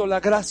cantando la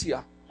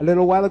gracia. A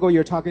little while ago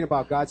you're talking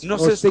about God's,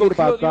 Nos or singing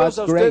escogió about Dios God's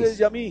a ustedes grace.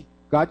 y a mí.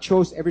 God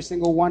chose every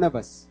single one of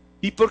us.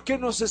 ¿Y por qué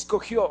nos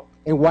escogió?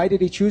 And why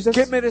did He choose us?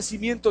 ¿Qué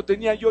merecimiento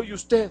tenía yo y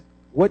usted?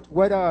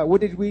 What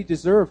did we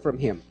deserve from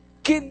Him?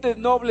 ¿Quién de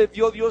noble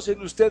vio Dios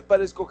en usted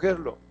para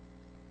escogerlo?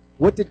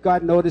 What did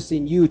God notice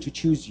in you to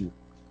choose you?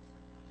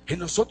 En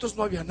nosotros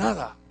no había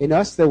nada. In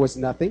us there was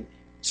nothing,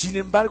 Sin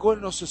embargo,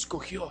 Él nos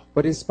escogió.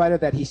 but in spite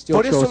of that He still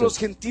Por eso chose los us.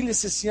 gentiles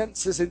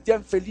se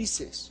sentían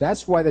felices.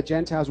 That's why the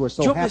Gentiles were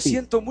so Yo me happy.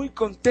 siento muy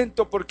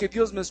contento porque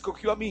Dios me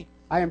escogió a mí.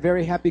 I am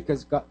very happy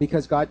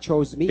because God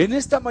chose me. En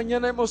esta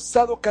mañana hemos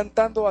estado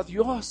cantando a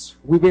Dios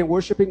We've been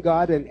worshiping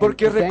God and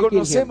porque thanking Him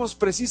reconocemos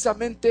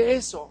precisamente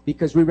eso,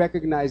 because we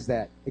recognize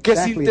that, que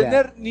sin exactly that.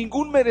 tener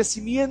ningún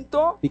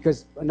merecimiento,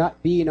 Because not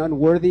being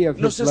unworthy of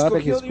Nos His love and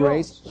escogió His Dios.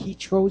 grace, He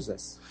chose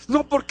us.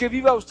 no porque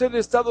viva usted en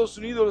Estados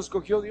Unidos lo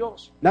escogió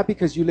Dios, Not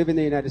because you live in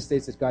the United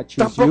States that God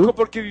chose tampoco you.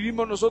 porque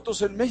vivimos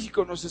nosotros en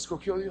México nos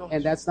escogió Dios,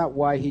 And that's not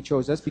why He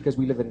chose us, because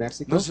we live in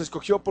Mexico. nos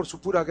escogió por su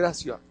pura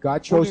gracia, God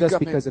chose us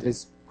únicamente, because of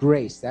His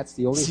grace. That's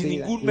the only sin thing,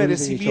 ningún the only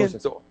reason He chose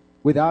us. merecimiento.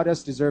 Without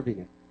us deserving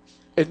it.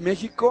 En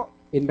México,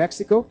 In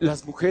Mexico,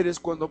 las mujeres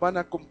cuando van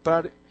a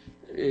comprar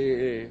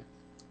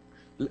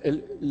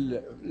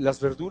las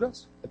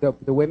verduras,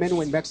 the women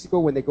in Mexico,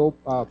 when they go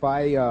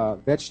buy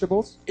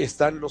vegetables,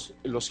 están los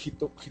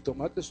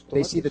jitomates,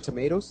 they see the tomates,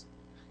 tomatoes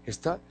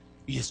está,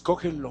 y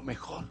escogen lo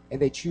mejor. and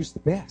they choose the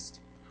best.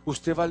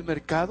 Usted va al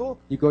mercado,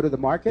 You go to the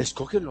market,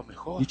 escogen lo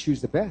mejor. you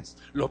choose the best.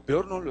 Lo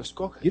peor no lo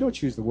escoge. You don't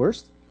choose the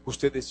worst.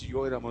 Ustedes y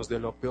yo éramos de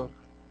lo peor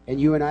And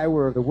you and I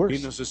were the y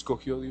worst. nos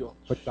escogió Dios.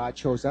 But God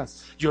chose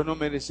us. Yo no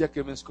merecía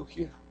que me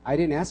escogiera. I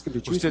didn't ask Him to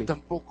choose Usted me.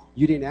 tampoco.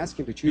 You didn't ask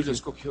Him to Y choose lo you.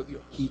 escogió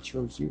Dios. He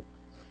chose you.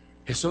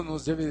 Eso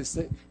nos debe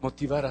de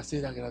motivar a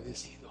ser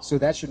agradecidos. So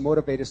that should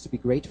motivate us to be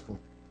grateful.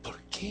 ¿Por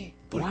qué?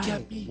 ¿Por qué a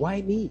Why? mí?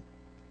 Why me?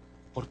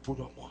 Por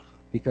puro amor.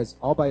 Because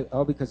all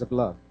because of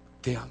love.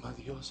 Te ama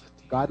Dios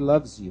a ti. God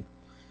loves you.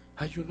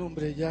 Hay un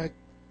hombre allá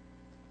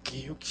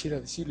que yo quisiera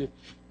decirle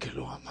que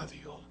lo ama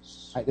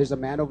Dios. There's a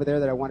man over there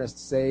that I want to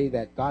say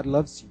that God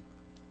loves you.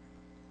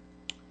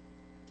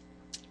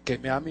 Que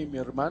me ame mi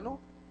hermano,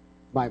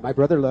 My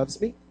brother loves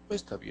me.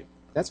 pues está bien.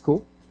 That's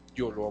cool.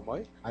 Yo lo amo a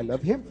él. I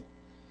love him.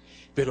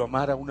 Pero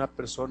amar a una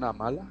persona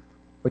mala,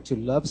 But to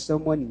love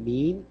someone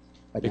mean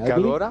and ugly,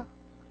 pecadora,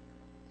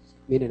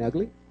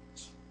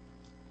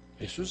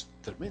 eso es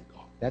tremendo.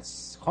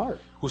 that's hard.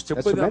 Usted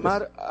That's puede tremendous.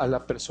 amar a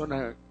la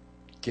persona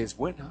que es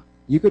buena,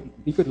 You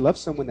could love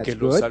someone that's que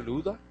lo good,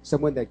 saluda,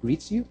 someone that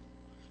greets you,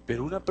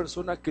 pero una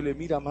persona que le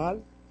mira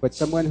mal, but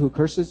someone who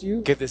curses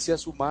you que desea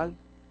su mal,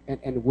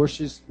 and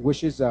wishes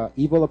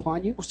evil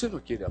upon you, usted no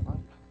quiere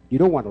amarla. you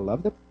don't want to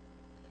love them.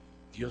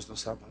 Dios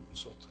nos ama a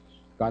nosotros.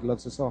 God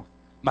loves us all.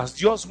 Mas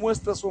Dios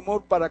muestra su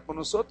amor para con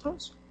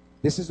nosotros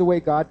This is the way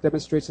God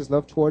demonstrates His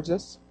love towards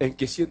us, en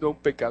que siendo aún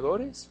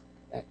pecadores,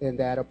 and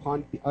that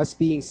upon us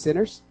being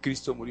sinners,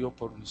 Cristo murió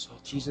por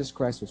nosotros. Jesus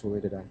Christ was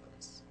willing to die for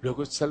us.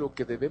 Luego es algo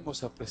que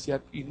debemos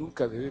apreciar y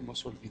nunca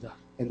debemos olvidar.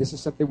 And this is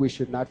something we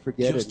should not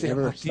forget Dios and te ama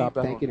never a ti, stop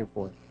varón. thanking Him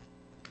for.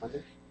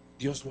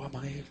 Dios lo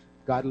ama a él.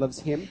 God loves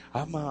him,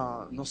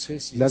 Ama, no sé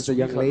si loves es su the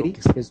young hija, lo lady,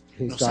 que sea. his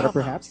Nos daughter ama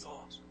perhaps.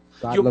 Dios.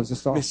 God Yo loves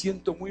us all. me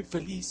siento muy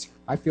feliz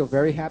I feel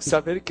very happy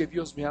saber que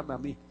Dios me ama a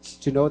mí.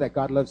 to know that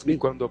God loves Y me.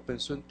 cuando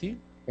pensó en ti,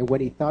 And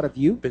when He thought of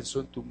you, pensó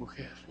en tu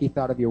mujer, He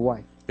thought of your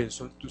wife.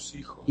 pensó en tus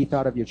hijos. He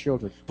thought of your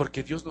children.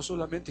 Porque Dios no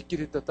solamente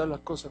quiere tratar la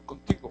cosa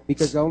contigo,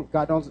 Because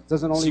God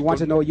doesn't only Sí, want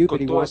to con- know you, con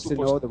but He toda wants tu to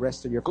pos- know the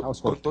rest of your con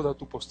household, toda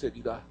tu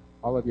posteridad.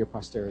 all of your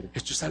posterity,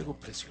 Esto es algo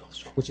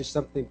precioso. which is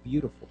something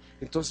beautiful.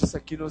 Entonces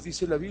aquí nos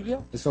dice la Biblia,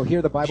 And so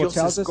here the Bible Dios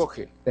tells us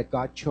escoge. that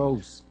God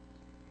chose.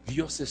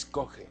 Dios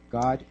escoge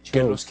God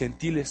que los chose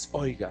gentiles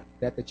oigan.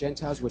 that the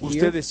Gentiles would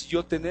hear. Ustedes y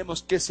yo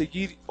tenemos que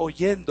seguir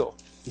oyendo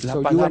la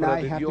So you and palabra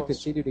I de have to Dios.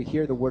 continue to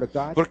hear the Word of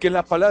God, Porque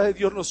la palabra de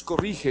Dios nos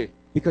corrige,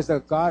 because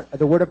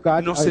the Word of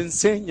God nos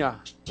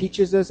enseña,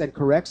 teaches us and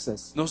corrects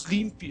us, nos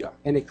limpia.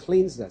 and it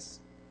cleans us.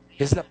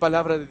 Es la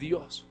palabra de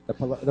Dios. The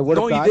Word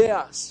No of God,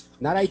 ideas,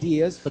 not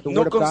ideas, but the no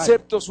Word of God,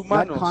 conceptos not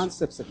humanos.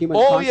 concepts of human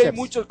Hoy hay concepts.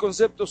 muchos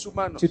conceptos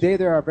humanos. Today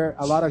there are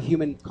a lot of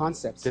human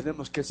concepts,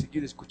 Tenemos que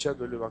seguir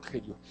escuchando el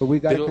Evangelio. but we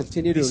got to Pero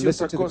continue to dice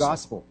listen otra to the cosa,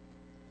 gospel.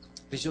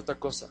 dice otra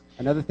cosa.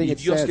 Another thing Y it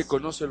Dios que says,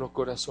 conoce los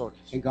corazones.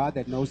 and God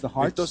that knows the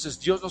hearts. Entonces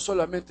Dios no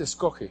solamente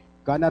escoge,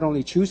 God not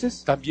only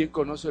chooses, también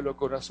conoce los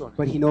corazones.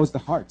 but He knows the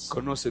hearts.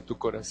 Conoce tu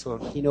corazón,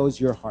 He knows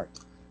your heart.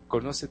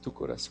 conoce tu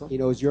corazón, He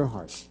knows your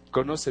heart.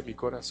 conoce mi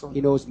corazón.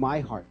 He knows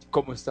my heart.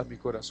 ¿Cómo está mi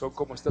corazón?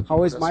 ¿Cómo está tu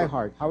How is my corazón?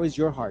 heart? How is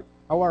your heart?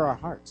 How are our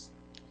hearts?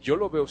 Yo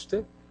lo veo a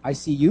usted, I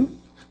see you,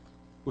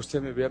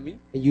 usted me ve a mí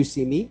and you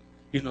see me,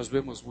 y nos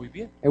vemos muy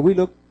bien. and we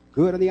look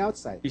good on the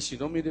outside. Y si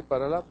no, mire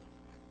para el lado,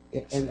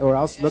 Or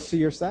else look to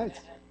your sides.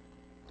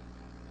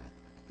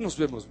 nos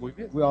vemos muy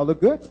bien. We all look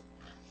good.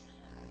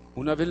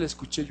 Una vez le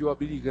escuché yo a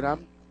Billy Graham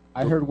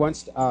I heard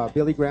once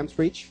Billy Graham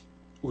preach,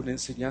 una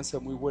enseñanza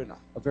muy buena.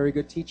 a very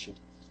good teaching.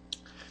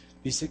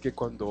 Dice que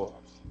cuando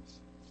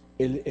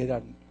él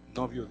era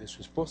novio de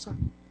su esposa,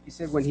 He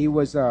said when he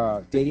was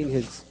dating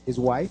his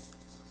wife,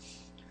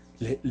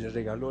 le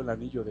regaló el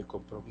anillo de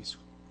compromiso,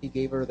 he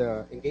gave her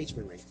the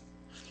engagement ring.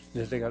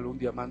 le regaló un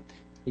diamante.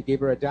 He gave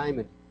her a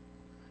diamond.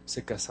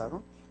 Se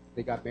casaron.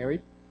 They got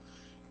married.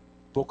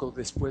 Poco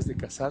después de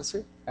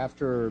casarse,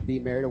 After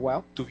being married a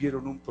while,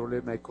 tuvieron un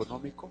problema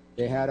económico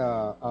they had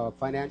a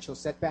financial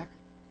setback.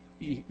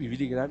 y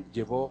Billy Graham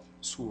llevó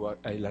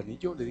el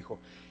anillo, le dijo,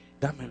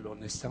 dámelo,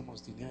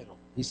 necesitamos dinero.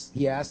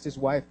 He asked his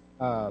wife,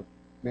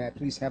 may I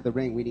please have the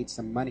ring? We need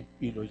some money.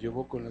 Y lo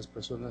llevó con las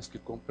personas que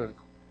compran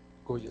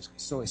joyas.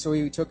 So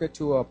he took it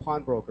to a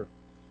pawnbroker.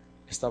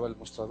 Estaba el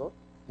mostrador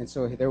And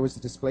so there was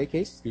the display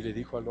case. y le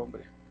dijo al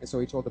hombre, And so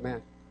he told the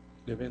man,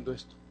 le vendo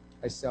esto,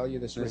 I sell you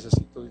this ring.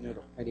 necesito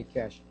dinero. I need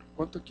cash.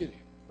 ¿Cuánto quiere?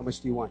 How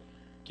much do you want?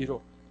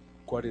 Quiero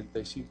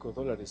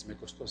 $45, me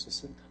costó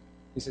 60.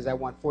 He says, I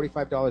want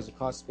 $45. It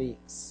cost me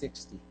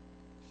 60.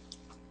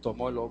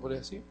 Tomó el hombre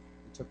así,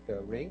 He took the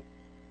ring.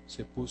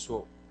 se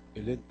puso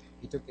el lente.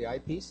 He took the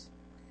eyepiece,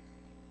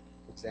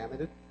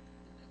 examined it.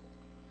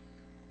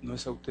 No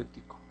es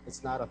auténtico,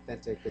 It's not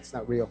authentic. It's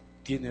not real.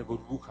 tiene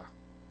burbuja.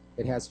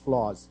 It has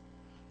flaws.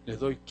 Le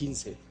doy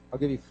 15. I'll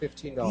give you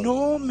 $15.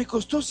 No, me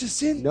costó No,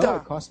 60.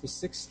 it cost me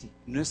 60.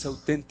 No es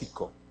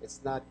auténtico,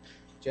 It's not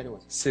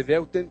genuine. se ve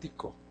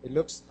auténtico, It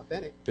looks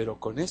authentic, pero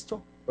con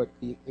esto, but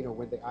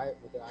with the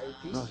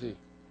eyepiece, no, sí. you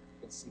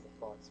can see the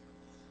flaws.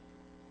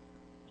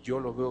 Yo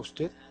lo veo a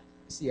usted,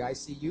 See, I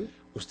see you,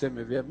 usted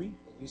me ve a mí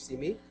and you see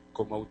me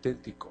como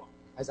auténtico,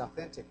 as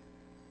authentic.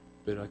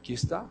 pero aquí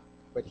está.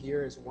 But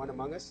here is one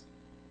among us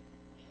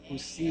who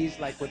sees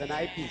like with an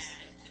eyepiece.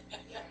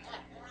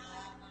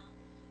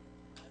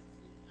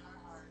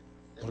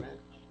 Amen.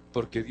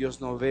 Porque Dios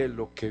no ve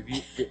lo que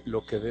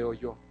veo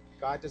yo.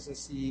 God doesn't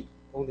see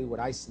only what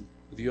I see.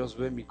 Dios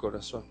ve mi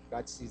corazón.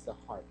 God sees the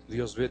heart.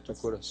 Dios ve tu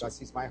corazón. God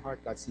sees my heart.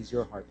 God sees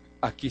your heart.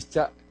 Aquí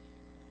está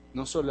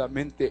no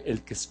solamente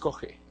el que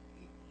escoge,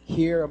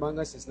 Here among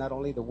us is not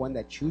only the one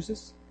that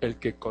chooses, el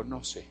que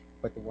conoce.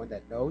 but the one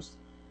that knows.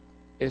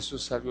 Eso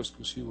es algo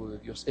exclusivo de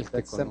Dios. Él te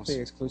That's something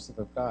conoce. exclusive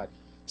of God.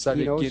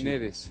 Sabe He knows quién you.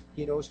 eres.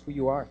 He knows who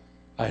you are.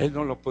 A Él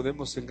no lo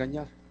podemos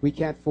engañar. We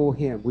can't fool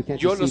him. We can't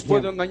Yo los deceive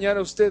puedo him. engañar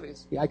a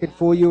ustedes. I can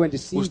fool you and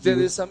deceive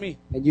Ustedes you, a mí.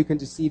 and you can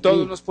deceive Todos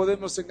me. nos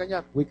podemos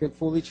engañar. We can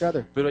fool each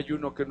other. Pero hay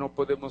uno que no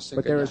podemos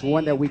But there engañar. is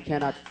one that we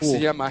cannot fool Se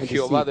llama and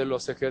Jehová deceive. de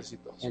los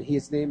ejércitos. And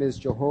his name is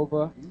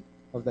Jehovah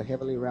of the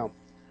heavenly realm,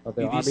 of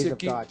the Y armies dice of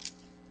aquí, God.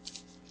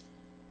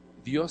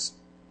 Dios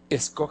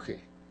escoge,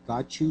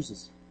 God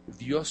chooses.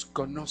 Dios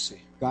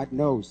conoce God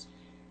knows.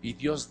 y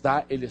Dios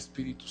da el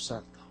Espíritu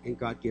Santo. And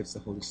God gives the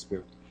Holy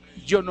Spirit.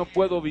 Yo no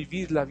puedo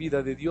vivir la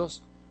vida de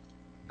Dios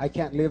I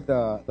can't live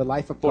the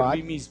life of por God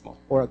mí mismo.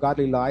 or a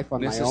godly life on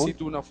my own.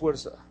 Necesito una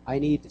fuerza. I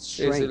need Es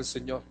el strength,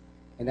 Señor.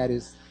 and that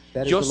is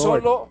Yo the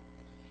Lord. solo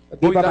Be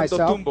voy by dando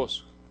myself,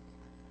 tumbos,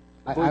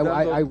 I voy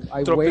dando,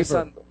 waver,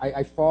 tropezando.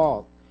 I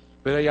fall,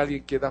 pero hay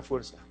alguien que da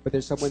fuerza. but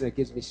there's someone that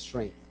gives me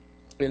strength.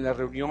 En la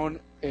reunión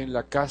en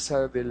la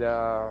casa de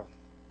la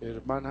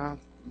hermana,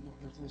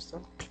 ¿dónde está?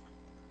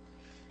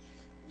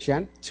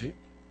 Shan? Sí.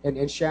 In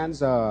Shan's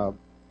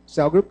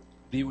cell group,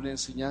 Di una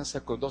enseñanza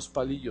con 2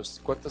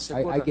 palillos. ¿Cuántas se I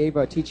acuerdan?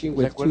 gave a teaching ¿Se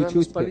with 2 acuerdan los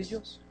toothpicks.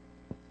 palillos?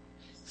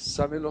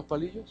 ¿Saben los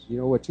palillos? You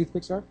know what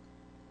toothpicks are?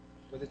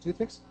 Was it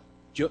toothpicks?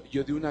 Yo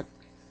di una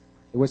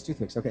It was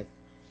toothpicks, okay.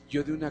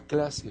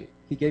 clase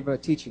He gave a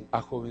teaching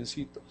a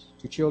jovencitos,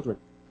 to children,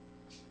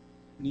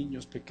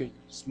 niños pequeños,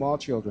 small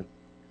children.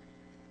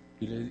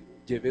 y le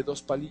llevé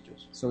 2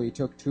 palillos So he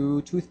took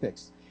 2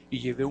 toothpicks, y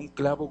llevé un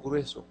clavo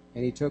grueso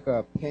and he took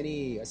a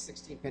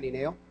 16 penny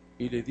nail,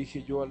 y le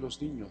dije yo a los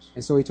niños,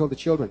 and so he told the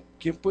children,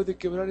 ¿quién puede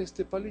quebrar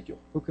este palillo?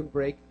 who can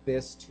break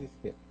this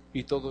toothpick?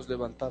 Y todos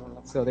levantaron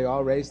la mano. So they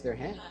all raised their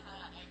hand.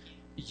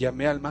 Y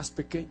llamé al más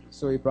pequeño.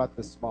 So he brought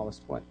the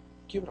smallest one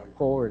Quiebralo.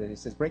 forward and he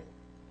says, break it.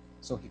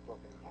 So he broke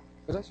it.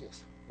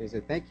 Gracias. He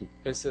said, thank you.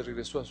 Él se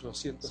regresó a su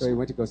asiento. So he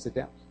went to go sit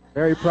down.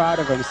 Very proud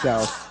of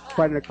himself.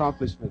 Quite an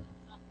accomplishment.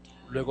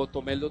 Luego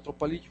tomé el otro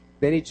palillo.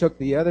 Then he took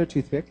the other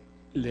toothpick.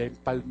 Le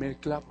empalmé el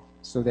clavo.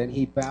 So then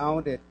he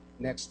bound it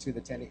next to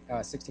the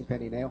 16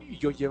 penny nail. Y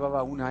yo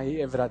llevaba una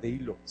hebra de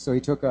hilo. So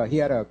he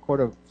had a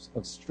cord of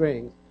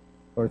string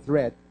or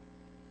thread.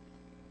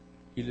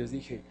 Y les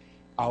dije,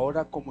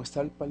 ahora como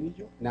está el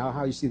palillo, Now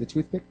how you see the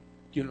toothpick,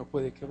 ¿quién lo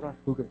puede quebrar?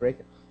 who can break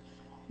it?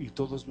 Y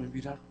todos me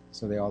miraron.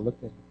 So they all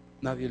looked at him.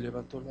 Nadie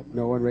levantó la mano.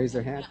 No one raised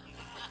their hand.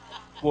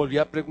 Volví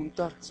a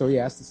preguntar, So he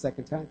asked the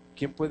second time,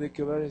 ¿quién puede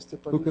quebrar este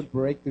who can palillo?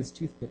 break this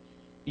toothpick?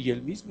 Y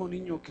el mismo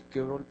niño que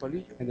quebró el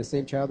palillo And the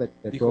same child that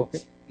dijo, broke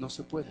it, no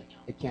se puede.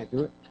 it can't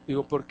do it.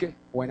 Digo, ¿por qué?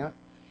 Why not?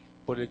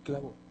 Por el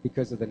clavo.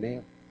 Because of the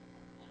nail.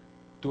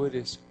 Tú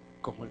eres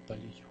como el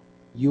palillo.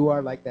 You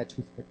are like that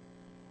toothpick.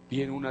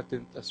 Viene una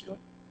tentación,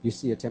 You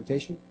see a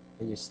temptation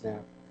and you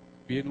snap.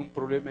 viene un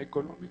problema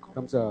económico,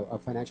 Comes a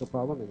financial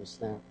problem and you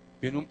snap.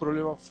 viene un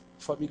problema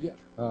familiar,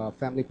 A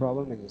family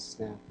problem and you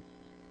snap.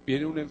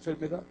 viene una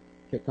enfermedad.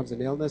 Here comes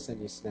an illness and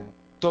you snap.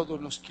 Todo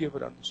nos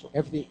quiebra a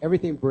nosotros.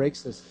 Everything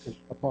breaks us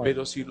apart.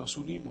 Pero si nos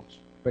unimos,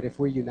 But if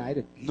we're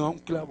united, no a un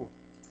clavo,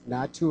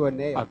 not to a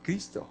nail, a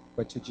Cristo,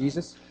 but to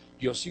Jesus,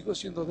 yo sigo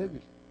siendo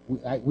débil,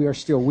 we are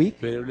still weak,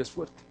 pero Él es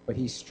fuerte. but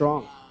He's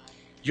strong.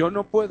 Yo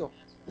no puedo,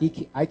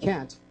 I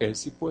can't, Él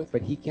sí puede.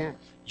 but He can.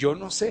 Yo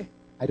no sé,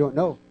 I don't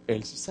know,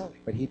 Él sí sabe.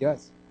 but He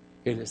does.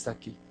 Él está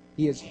aquí,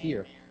 He is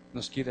here.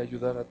 nos quiere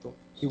ayudar a todos,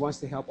 He wants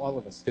to help all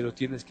of us, pero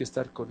tienes que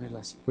estar con Él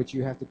así. but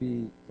you have to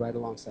be right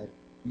alongside Him.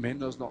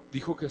 Menos no.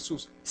 Dijo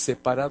Jesús,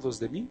 separados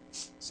de mí,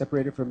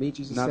 Separated from me,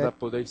 Jesus nada said,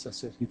 podéis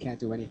hacer. you can't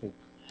do anything.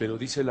 Pero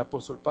dice el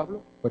apóstol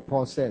Pablo, But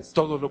Paul says,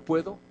 todo lo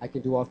puedo I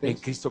can do all en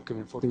things Cristo que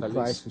me through Christ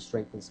fortalece. who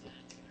strengthens me.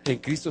 En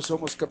Cristo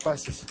somos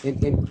capaces.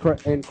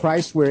 In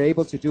Christ, we're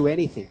able to do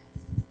anything.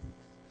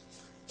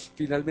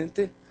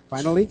 Finalmente,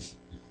 Finally,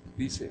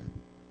 dice,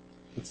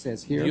 it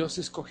says here, Dios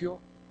escogió,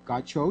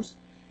 God chose,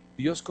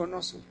 Dios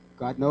conoce,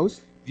 God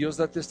knows, Dios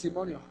da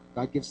testimonio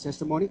God gives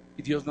testimony,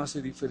 y Dios no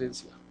hace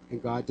diferencia.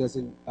 and God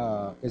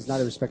is not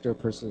a respecter of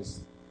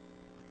persons.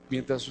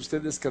 Mientras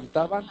ustedes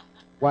cantaban,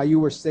 While you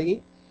were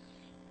singing,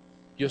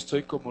 yo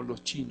estoy como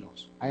los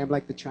chinos, I am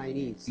like the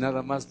Chinese.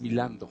 nada más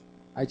milando.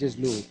 I just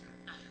move.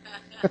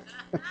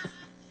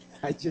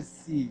 I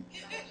just see.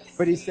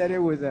 But he said it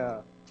with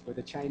a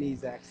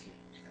Chinese accent.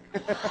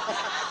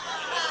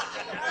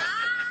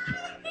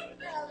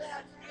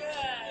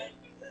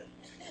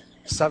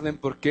 ¿Saben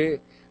por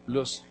qué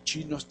los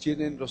chinos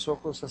tienen los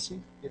ojos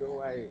así? You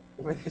know why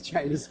the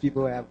Chinese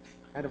people have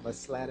kind of a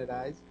slanted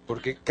eyes?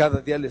 Porque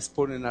cada día les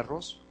ponen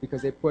arroz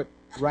Because they put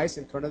rice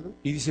in front of them.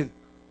 y dicen,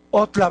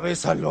 otra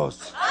vez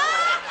arroz.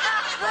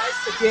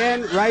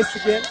 Rice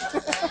again.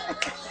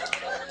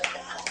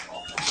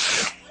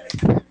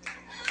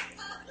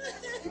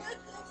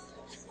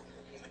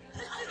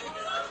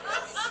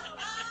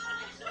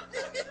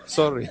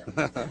 Sorry.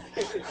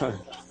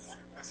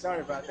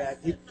 Sorry about that.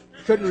 He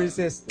couldn't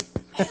resist it.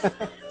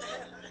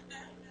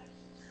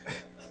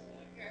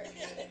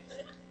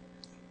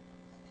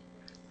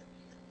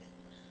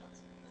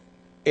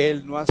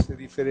 Él no hace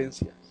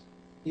diferencias.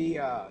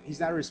 He's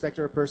not a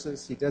respecter of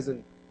persons. He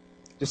doesn't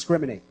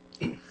discriminate.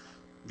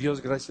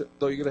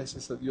 Doy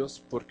gracias a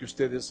Dios porque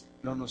ustedes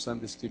no nos han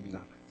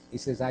discriminado. He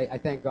says, I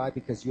thank God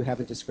because you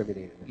haven't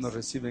discriminated Nos us.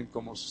 reciben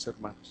como sus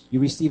hermanos. You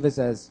receive us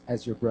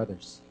as your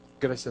brothers.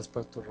 Gracias,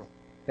 Pastor Rob.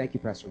 Thank you,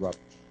 Pastor Rob.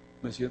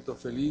 Me siento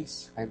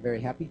feliz. I'm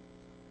very happy.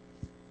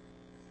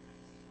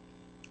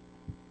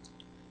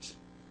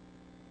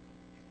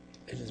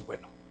 Él es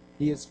bueno.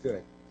 He is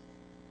good.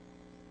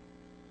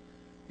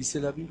 Dice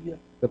la Biblia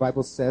The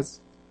Bible says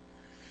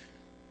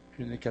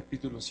en el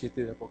capítulo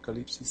 7 de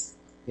Apocalipsis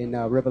in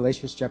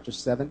Revelations chapter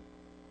 7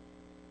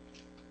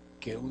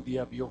 que un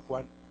día vio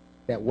Juan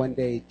that one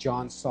day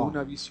John saw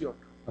una visión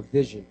a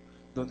vision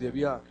donde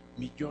había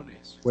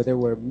millones where there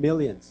were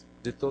millions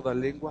de toda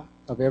lengua,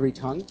 of every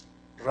tongue,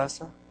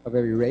 raza of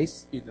every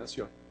race, y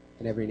nación.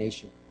 and every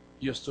nation.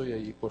 Yo estoy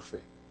ahí por fe.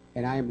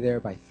 And I am there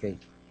by faith.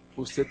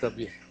 Usted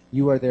también.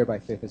 You are there by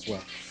faith as well.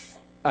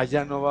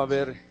 Allá no va a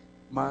haber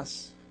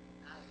más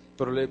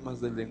problemas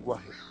del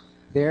lenguaje.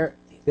 There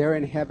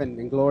in heaven,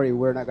 in glory,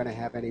 we're not going to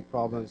have any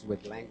problems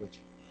with language.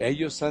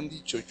 Ellos han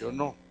dicho, yo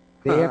no,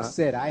 They have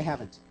said, I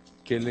haven't.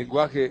 que el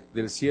lenguaje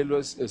del cielo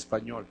es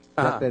español.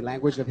 That the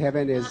language of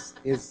heaven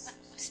is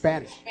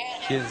Spanish.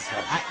 ¿Quién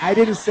sabe? I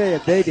didn't say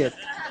it, they did.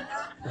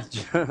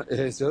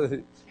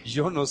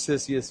 Yo no sé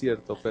si es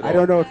cierto, I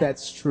don't know if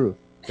that's true.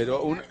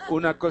 pero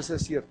una cosa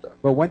es cierta.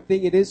 But one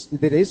thing that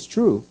is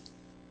true,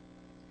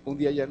 Un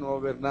día ya no va a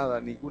haber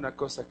nada, ninguna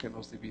cosa que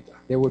nos divida.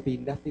 there would be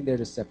nothing there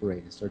to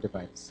separate us or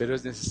divide us. Pero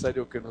es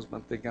necesario que nos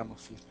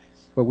mantengamos firmes.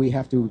 But we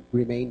have to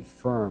remain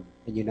firm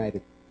and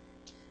united.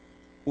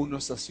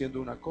 Unos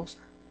haciendo una cosa,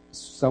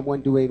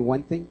 Someone doing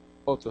one thing,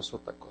 otros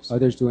otra cosa.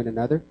 others doing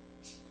another.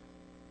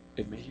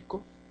 En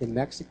México, In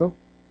Mexico,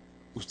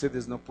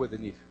 ustedes no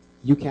pueden ir.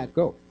 you can't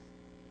go.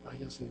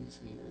 Allá se dice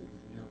dinero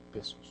en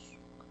pesos.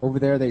 Over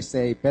there they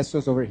say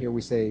pesos, over here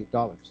we say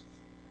dollars.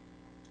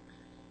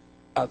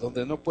 A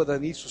donde no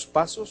puedan ir sus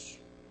pasos,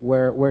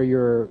 Where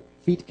your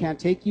feet can't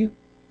take you,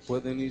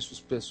 pueden ir sus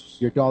pesos.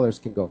 your dollars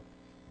can go.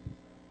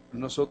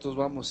 Nosotros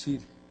vamos a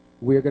ir,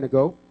 We're going to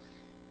go,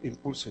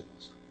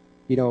 impúlsenos.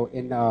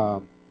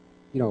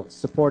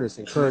 Support us,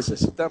 encourage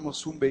us.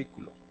 Necesitamos un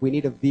vehículo We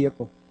need a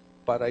vehicle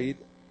para ir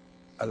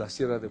a la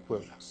Sierra de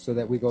Puebla. so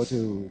that we go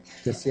to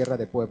the Sierra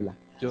de Puebla.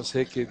 Yo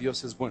sé que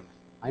Dios es bueno.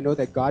 I know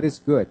that God is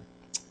good.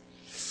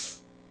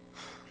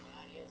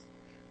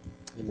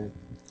 Amen.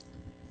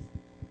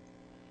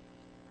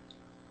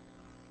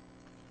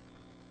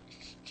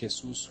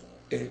 Jesús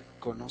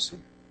conoce,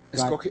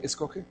 God.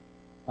 escoge,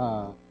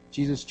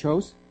 Jesus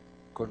chose,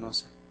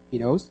 conoce, He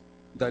knows,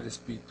 da el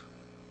Espíritu,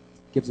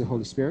 gives the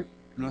Holy Spirit,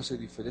 no hace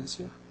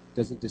diferencia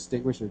doesn't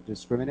distinguish or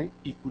discriminate,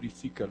 y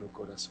purifica los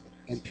corazones.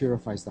 and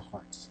purifies the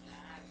hearts.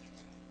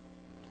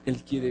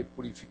 Él quiere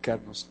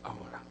purificarnos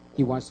ahora.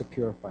 He wants to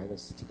purify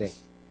us today.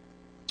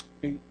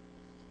 En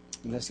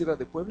la Sierra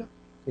de Puebla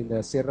In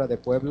the Sierra de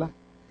Puebla,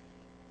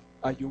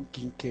 hay un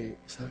quinqué.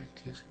 ¿Saben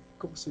qué es?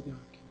 ¿Cómo se llama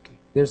quinqué?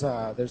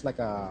 there's like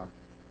a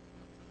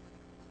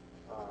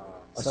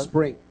Sal-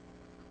 spring.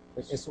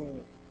 Es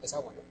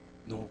agua,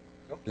 ¿no?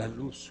 No, la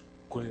luz.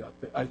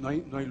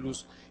 No hay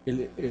luz,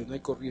 no hay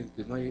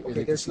corriente, no hay Okay,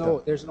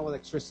 electricidad. there's no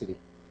electricity.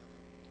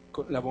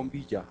 Con la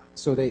bombilla,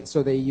 So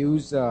they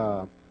use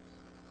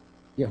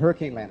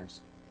hurricane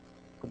lanterns,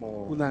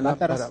 como una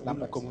lámparas,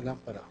 lámpara, como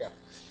lámpara, Yeah.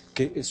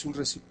 que es un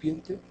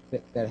recipiente,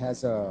 that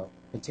has a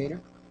container.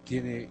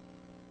 tiene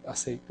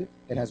aceite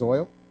It has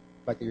oil,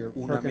 like your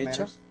Una hurricane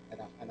mecha. lanterns,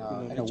 and Una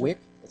a mecha. wick.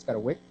 It's got a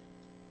wick,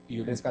 y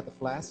and un it's got the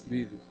flask.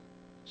 vidrio.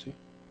 ¿Sí?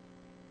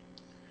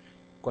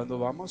 Cuando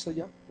vamos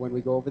allá, When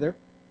we go over there,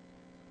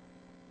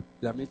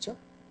 la mecha,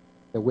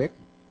 the wick,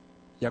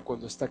 ya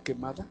cuando está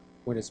quemada,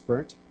 when it's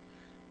burnt,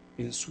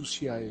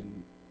 ensucia el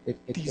it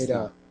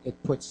Tizna.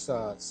 puts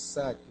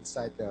sud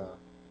inside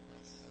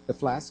the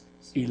flask,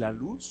 y la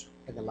luz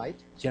and the light.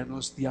 ya no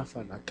es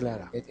diáfana,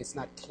 clara, It's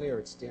not clear,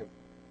 it's dim,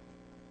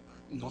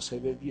 no se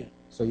ve bien.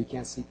 so you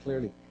can't see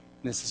clearly.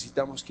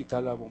 Necesitamos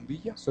quitar la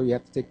bombilla, So you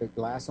have to take the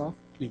glass off,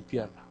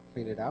 limpiarla,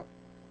 clean it out,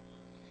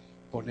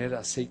 poner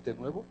aceite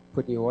nuevo,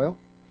 put new oil,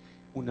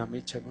 una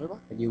mecha nueva,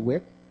 a new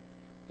wick,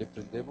 le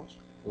prendemos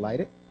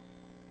light it,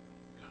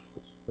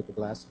 put the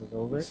glass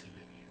over y it, se ve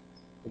bien.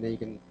 and then you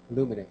can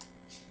illuminate.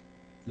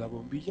 La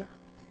bombilla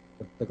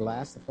The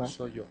glass, the flask,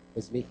 soy yo,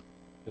 is me.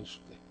 es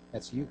usted.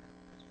 That's you.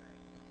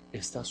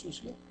 ¿Está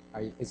sucia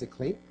Is it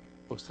clean,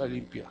 o está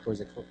limpia? or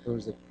is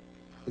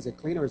it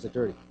clean or is it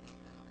dirty?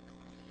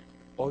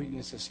 Hoy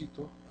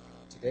necesito,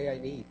 Today I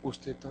need,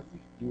 usted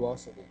también, you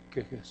also need,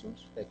 que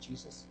Jesús that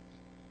Jesus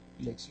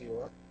takes you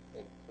up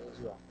and cleans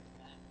you up.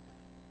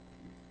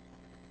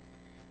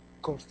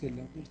 corte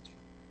la mecha.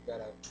 You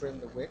gotta trim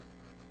the wick.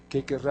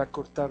 ¿Qué querrá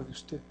cortar de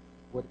usted?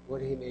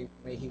 What he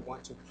may he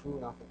want to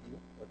prune off of you,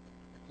 or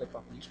clip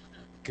off of you.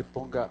 Que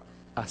ponga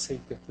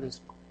aceite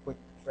fresco, Put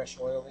fresh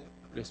oil in,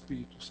 el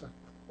Espíritu Santo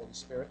Holy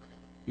Spirit,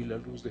 y la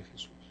luz de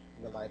Jesús.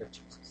 in the light of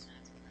Jesus.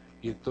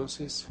 Y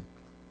entonces,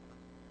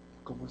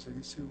 ¿cómo se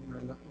dice?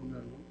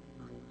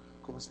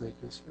 ¿Cómo se le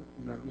dice?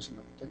 Una luz en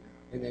la montaña.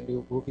 And then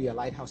there will be a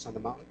lighthouse on the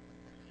mountain.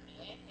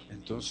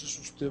 Entonces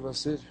usted va a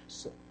ser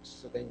So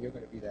then you're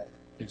going to be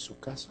en su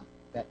casa,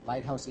 that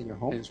lighthouse in your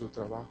home, en su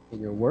trabajo, in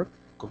your work,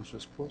 con su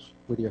esposo,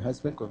 with your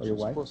husband con or su your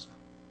wife, esposa,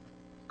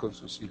 con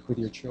sus hijos. with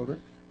your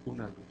children,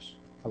 Una luz.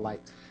 a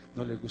light.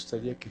 ¿No le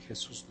gustaría que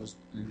Jesús nos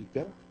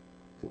limpiara?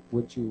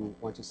 Wouldn't you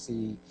want to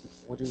see?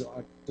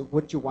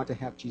 Wouldn't you want to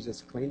have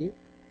Jesus clean you?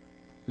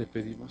 Le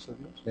pedimos a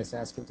Dios, Let's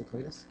ask Him to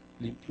clean us,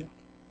 limpia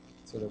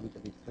so that we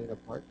can be clean of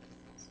heart,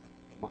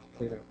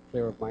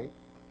 clear of mind,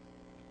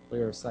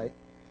 clear of sight,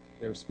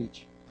 clear of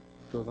speech.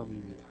 toda mi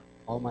vida.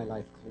 All my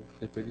life clean.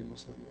 Le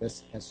pedimos a Dios.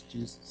 Let's ask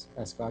Jesus,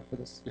 ask God for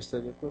this. ¿Está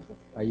de acuerdo?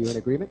 Are you in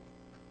agreement?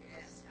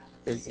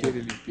 Él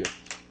quiere limpiar.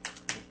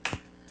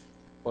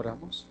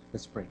 Oramos,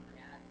 Let's pray.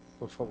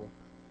 por favor.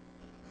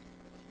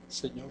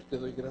 Señor, te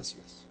doy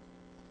gracias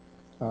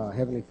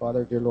Heavenly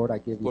Father, dear Lord, I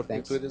give you porque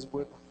thanks tú eres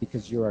bueno.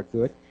 because you are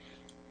good.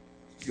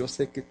 Yo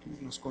sé que tú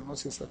nos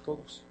conoces a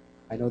todos.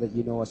 I know that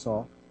you know us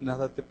all.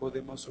 Nada te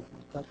podemos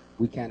ocultar.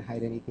 We can't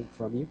hide anything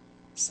from you.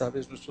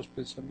 Sabes nuestros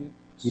pensamientos,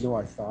 You know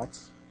our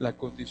thoughts. la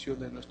condición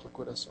de nuestro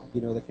corazón,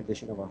 You know the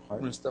condition of our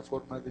heart, nuestra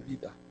forma de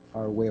vida.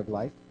 our way of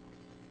life.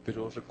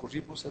 Pero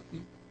recurrimos a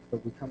ti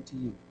But we come to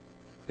you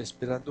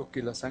esperando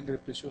que la sangre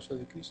preciosa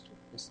de Cristo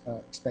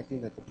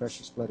expecting that the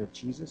precious blood of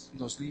Jesus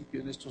nos limpie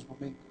en estos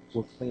momentos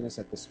will clean us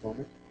at this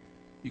moment.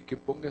 y que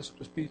pongas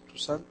tu Espíritu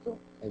Santo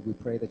And we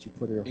pray that you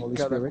put your en Holy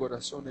cada Spirit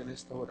corazón en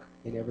esta hora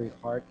in every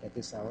heart at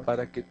this hour,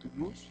 para que tu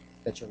luz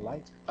that your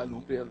light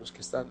alumbre a los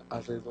que están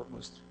alrededor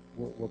nuestro.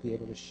 will be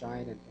able to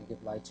shine and give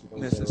light to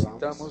those that are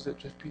around Necesitamos us. de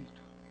tu Espíritu.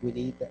 We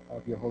need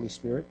of your Holy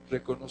Spirit.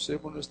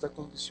 Reconocemos nuestra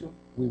condición.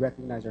 We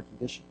recognize our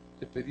condition.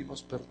 Te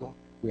pedimos perdón.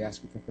 We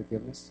ask you for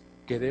forgiveness.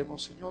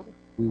 Queremos, Señor,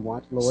 We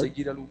want, Lord,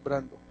 seguir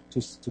alumbrando,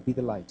 to be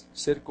the light,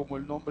 ser como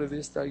el nombre de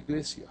esta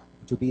iglesia,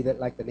 to be that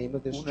like the name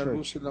of this una church,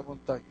 luz en la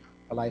montaña.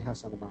 a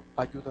lighthouse on the mountain.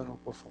 Ayúdanos,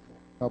 por favor,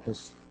 Help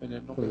us, en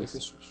el nombre de please,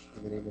 Jesús.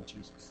 in the name of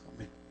Jesus.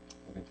 Amén.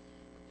 Amen.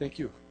 Thank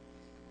you.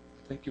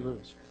 Thank you very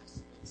much.